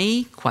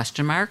 Money? ?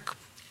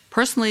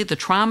 Personally, the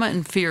trauma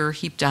and fear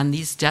heaped on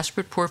these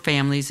desperate poor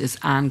families is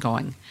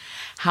ongoing.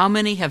 How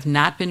many have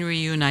not been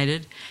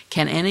reunited?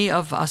 Can any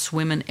of us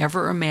women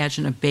ever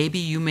imagine a baby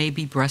you may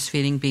be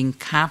breastfeeding being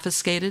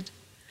confiscated?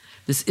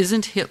 This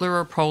isn't Hitler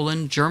or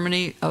Poland,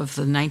 Germany of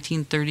the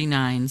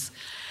 1939s.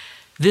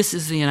 This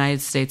is the United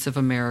States of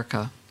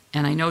America.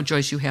 And I know,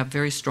 Joyce, you have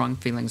very strong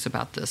feelings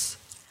about this.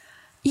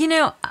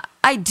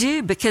 I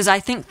do, because I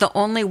think the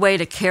only way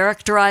to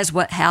characterize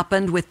what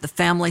happened with the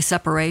family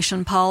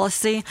separation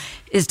policy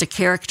is to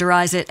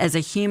characterize it as a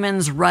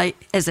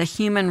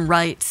human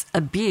rights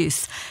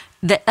abuse.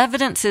 The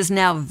evidence is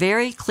now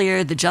very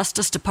clear. The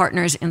Justice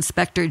Department's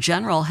Inspector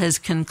General has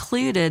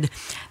concluded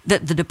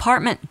that the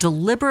department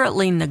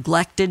deliberately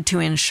neglected to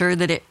ensure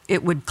that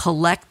it would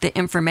collect the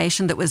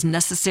information that was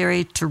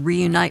necessary to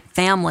reunite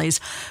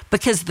families,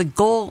 because the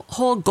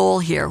whole goal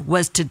here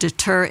was to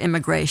deter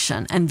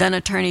immigration. And then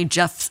Attorney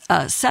Jeff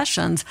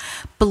Sessions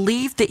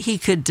believed that he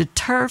could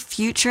deter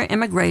future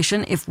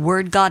immigration if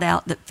word got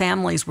out that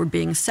families were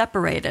being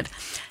separated.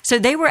 So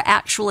they were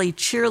actually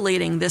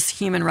cheerleading this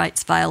human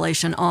rights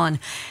violation on.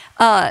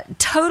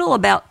 Total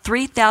about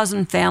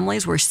 3,000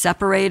 families were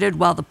separated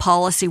while the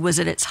policy was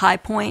at its high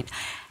point.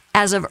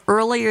 As of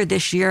earlier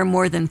this year,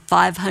 more than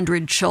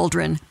 500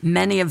 children,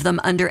 many of them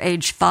under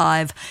age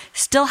 5,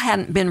 still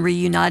hadn't been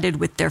reunited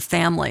with their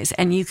families.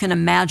 And you can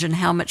imagine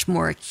how much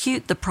more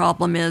acute the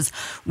problem is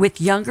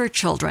with younger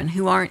children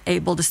who aren't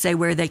able to say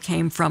where they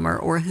came from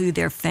or who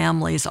their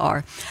families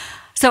are.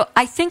 So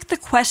I think the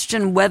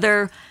question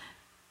whether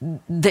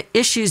the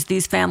issues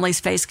these families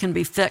face can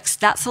be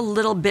fixed, that's a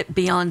little bit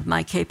beyond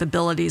my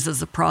capabilities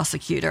as a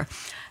prosecutor.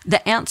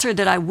 The answer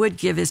that I would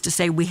give is to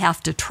say we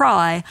have to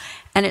try,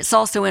 and it's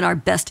also in our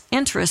best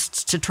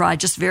interests to try.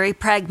 Just very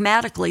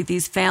pragmatically,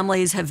 these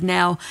families have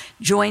now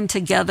joined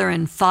together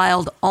and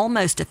filed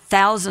almost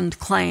 1,000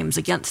 claims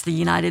against the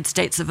United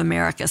States of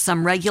America,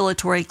 some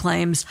regulatory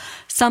claims,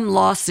 some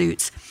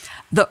lawsuits.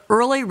 The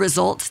early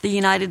results the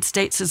United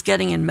States is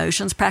getting in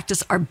motions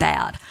practice are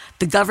bad.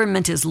 The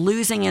government is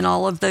losing in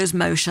all of those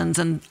motions,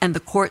 and the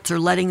courts are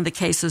letting the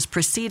cases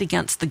proceed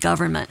against the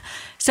government.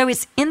 So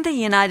it's in the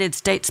United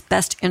States'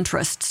 best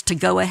interests to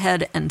go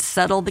ahead and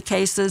settle the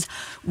cases.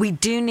 We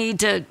do need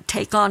to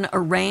take on a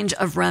range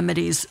of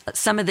remedies.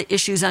 Some of the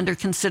issues under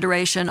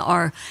consideration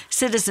are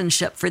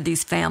citizenship for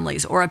these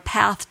families or a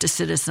path to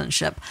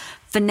citizenship,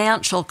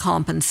 financial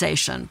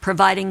compensation,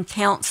 providing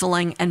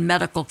counseling and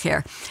medical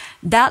care.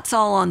 That's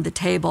all on the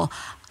table.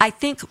 I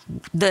think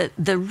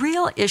the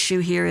real issue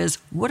here is,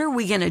 what are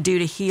we going to do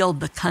to heal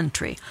the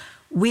country?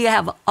 We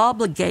have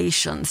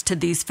obligations to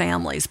these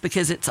families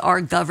because it's our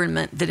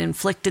government that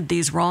inflicted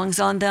these wrongs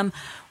on them.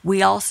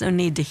 We also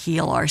need to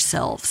heal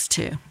ourselves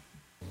too.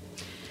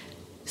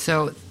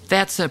 So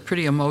that's a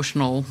pretty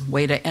emotional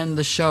way to end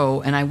the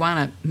show. And I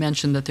want to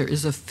mention that there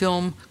is a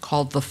film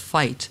called The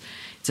Fight.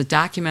 It's a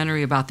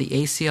documentary about the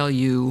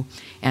ACLU,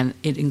 and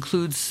it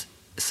includes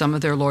some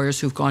of their lawyers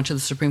who've gone to the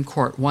Supreme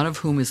Court, one of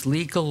whom is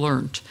Lee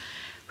Gelernt,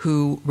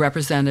 who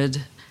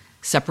represented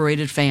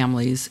separated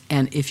families.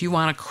 And if you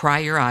want to cry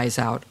your eyes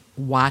out,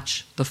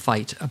 watch The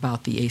Fight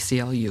about the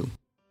ACLU.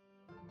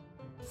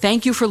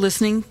 Thank you for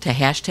listening to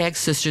Hashtag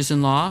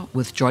Sisters-in-Law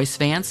with Joyce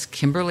Vance,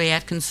 Kimberly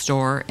Atkins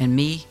Storr, and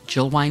me,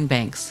 Jill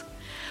Wine-Banks.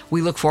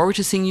 We look forward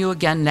to seeing you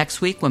again next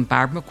week when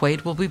Barb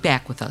McQuaid will be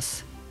back with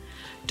us.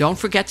 Don't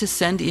forget to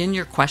send in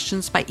your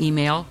questions by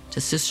email to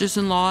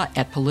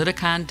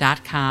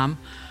sistersinlaw@politicon.com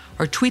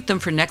or tweet them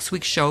for next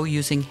week's show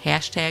using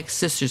hashtag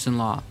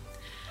Sisters-in-Law.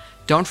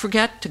 Don't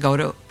forget to go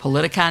to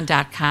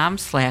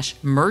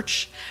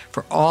politicon.com/merch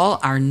for all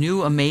our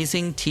new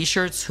amazing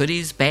t-shirts,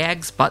 hoodies,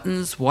 bags,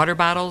 buttons, water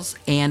bottles,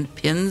 and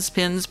pins,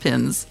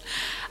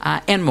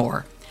 and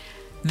more.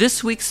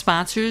 This week's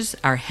sponsors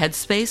are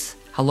Headspace,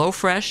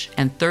 HelloFresh,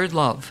 and Third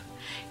Love.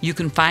 You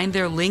can find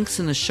their links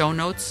in the show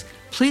notes.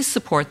 Please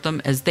support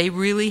them as they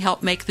really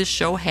help make this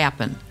show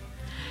happen.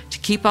 To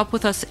keep up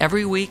with us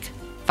every week,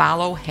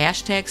 follow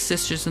hashtag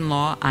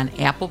Sisters-in-Law on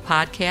Apple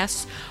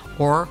Podcasts,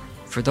 or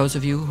for those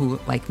of you who,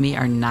 like me,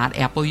 are not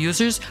Apple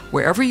users,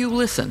 wherever you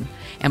listen.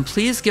 And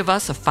please give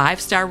us a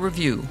 5-star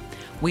review.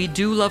 We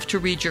do love to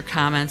read your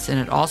comments, and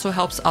it also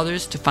helps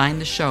others to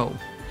find the show.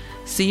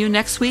 See you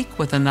next week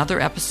with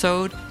another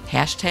episode,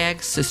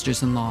 hashtag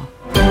Sisters-in-Law.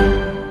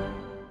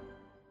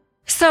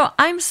 So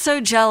I'm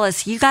so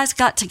jealous. You guys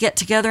got to get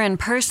together in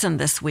person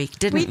this week,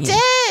 didn't you?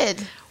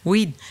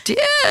 We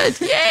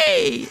did.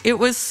 Yay! It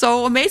was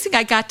so amazing.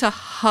 I got to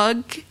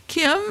hug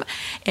Kim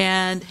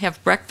and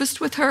have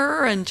breakfast with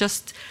her and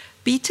just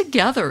be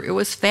together. It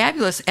was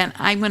fabulous. And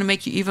I'm going to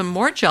make you even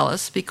more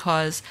jealous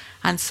because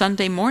on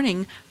Sunday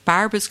morning,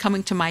 Barb is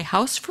coming to my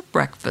house for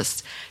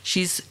breakfast.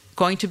 She's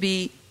going to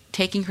be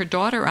taking her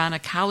daughter on a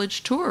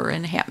college tour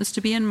and happens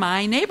to be in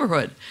my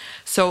neighborhood.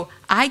 So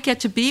I get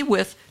to be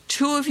with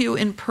two of you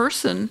in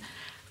person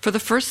for the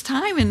first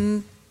time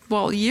in,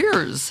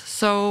 years.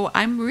 So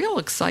I'm real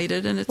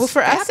excited, and it's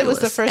for fabulous. us, it was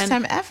the first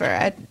time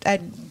ever.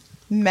 I'd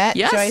met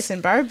Joyce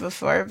and Barb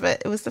before,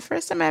 but it was the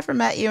first time I ever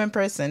met you in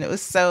person. It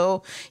was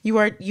so you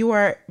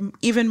are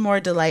even more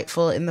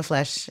delightful in the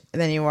flesh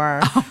than you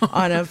are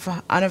on a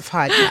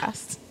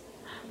podcast.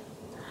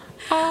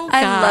 Oh, gosh.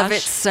 I love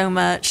it so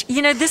much.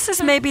 You know, this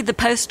is maybe the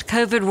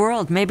post-COVID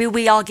world. Maybe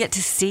we all get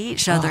to see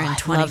each other in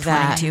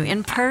 2022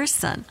 in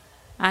person.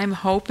 I'm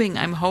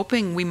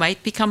hoping we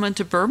might be coming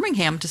to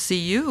Birmingham to see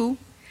you.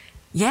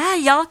 Yeah,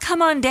 y'all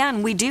come on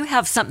down. We do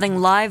have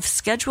something live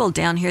scheduled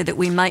down here that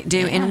we might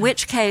do, in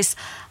which case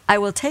I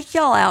will take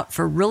y'all out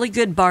for really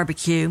good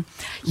barbecue,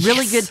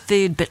 really good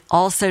food, but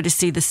also to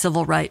see the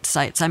civil rights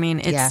sites. I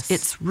mean,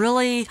 it's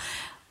really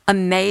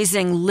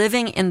amazing,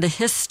 living in the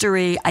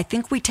history. I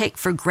think we take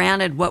for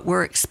granted what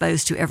we're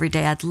exposed to every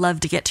day. I'd love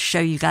to get to show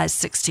you guys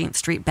 16th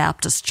Street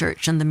Baptist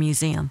Church and the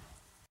museum.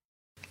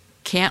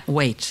 Can't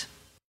wait.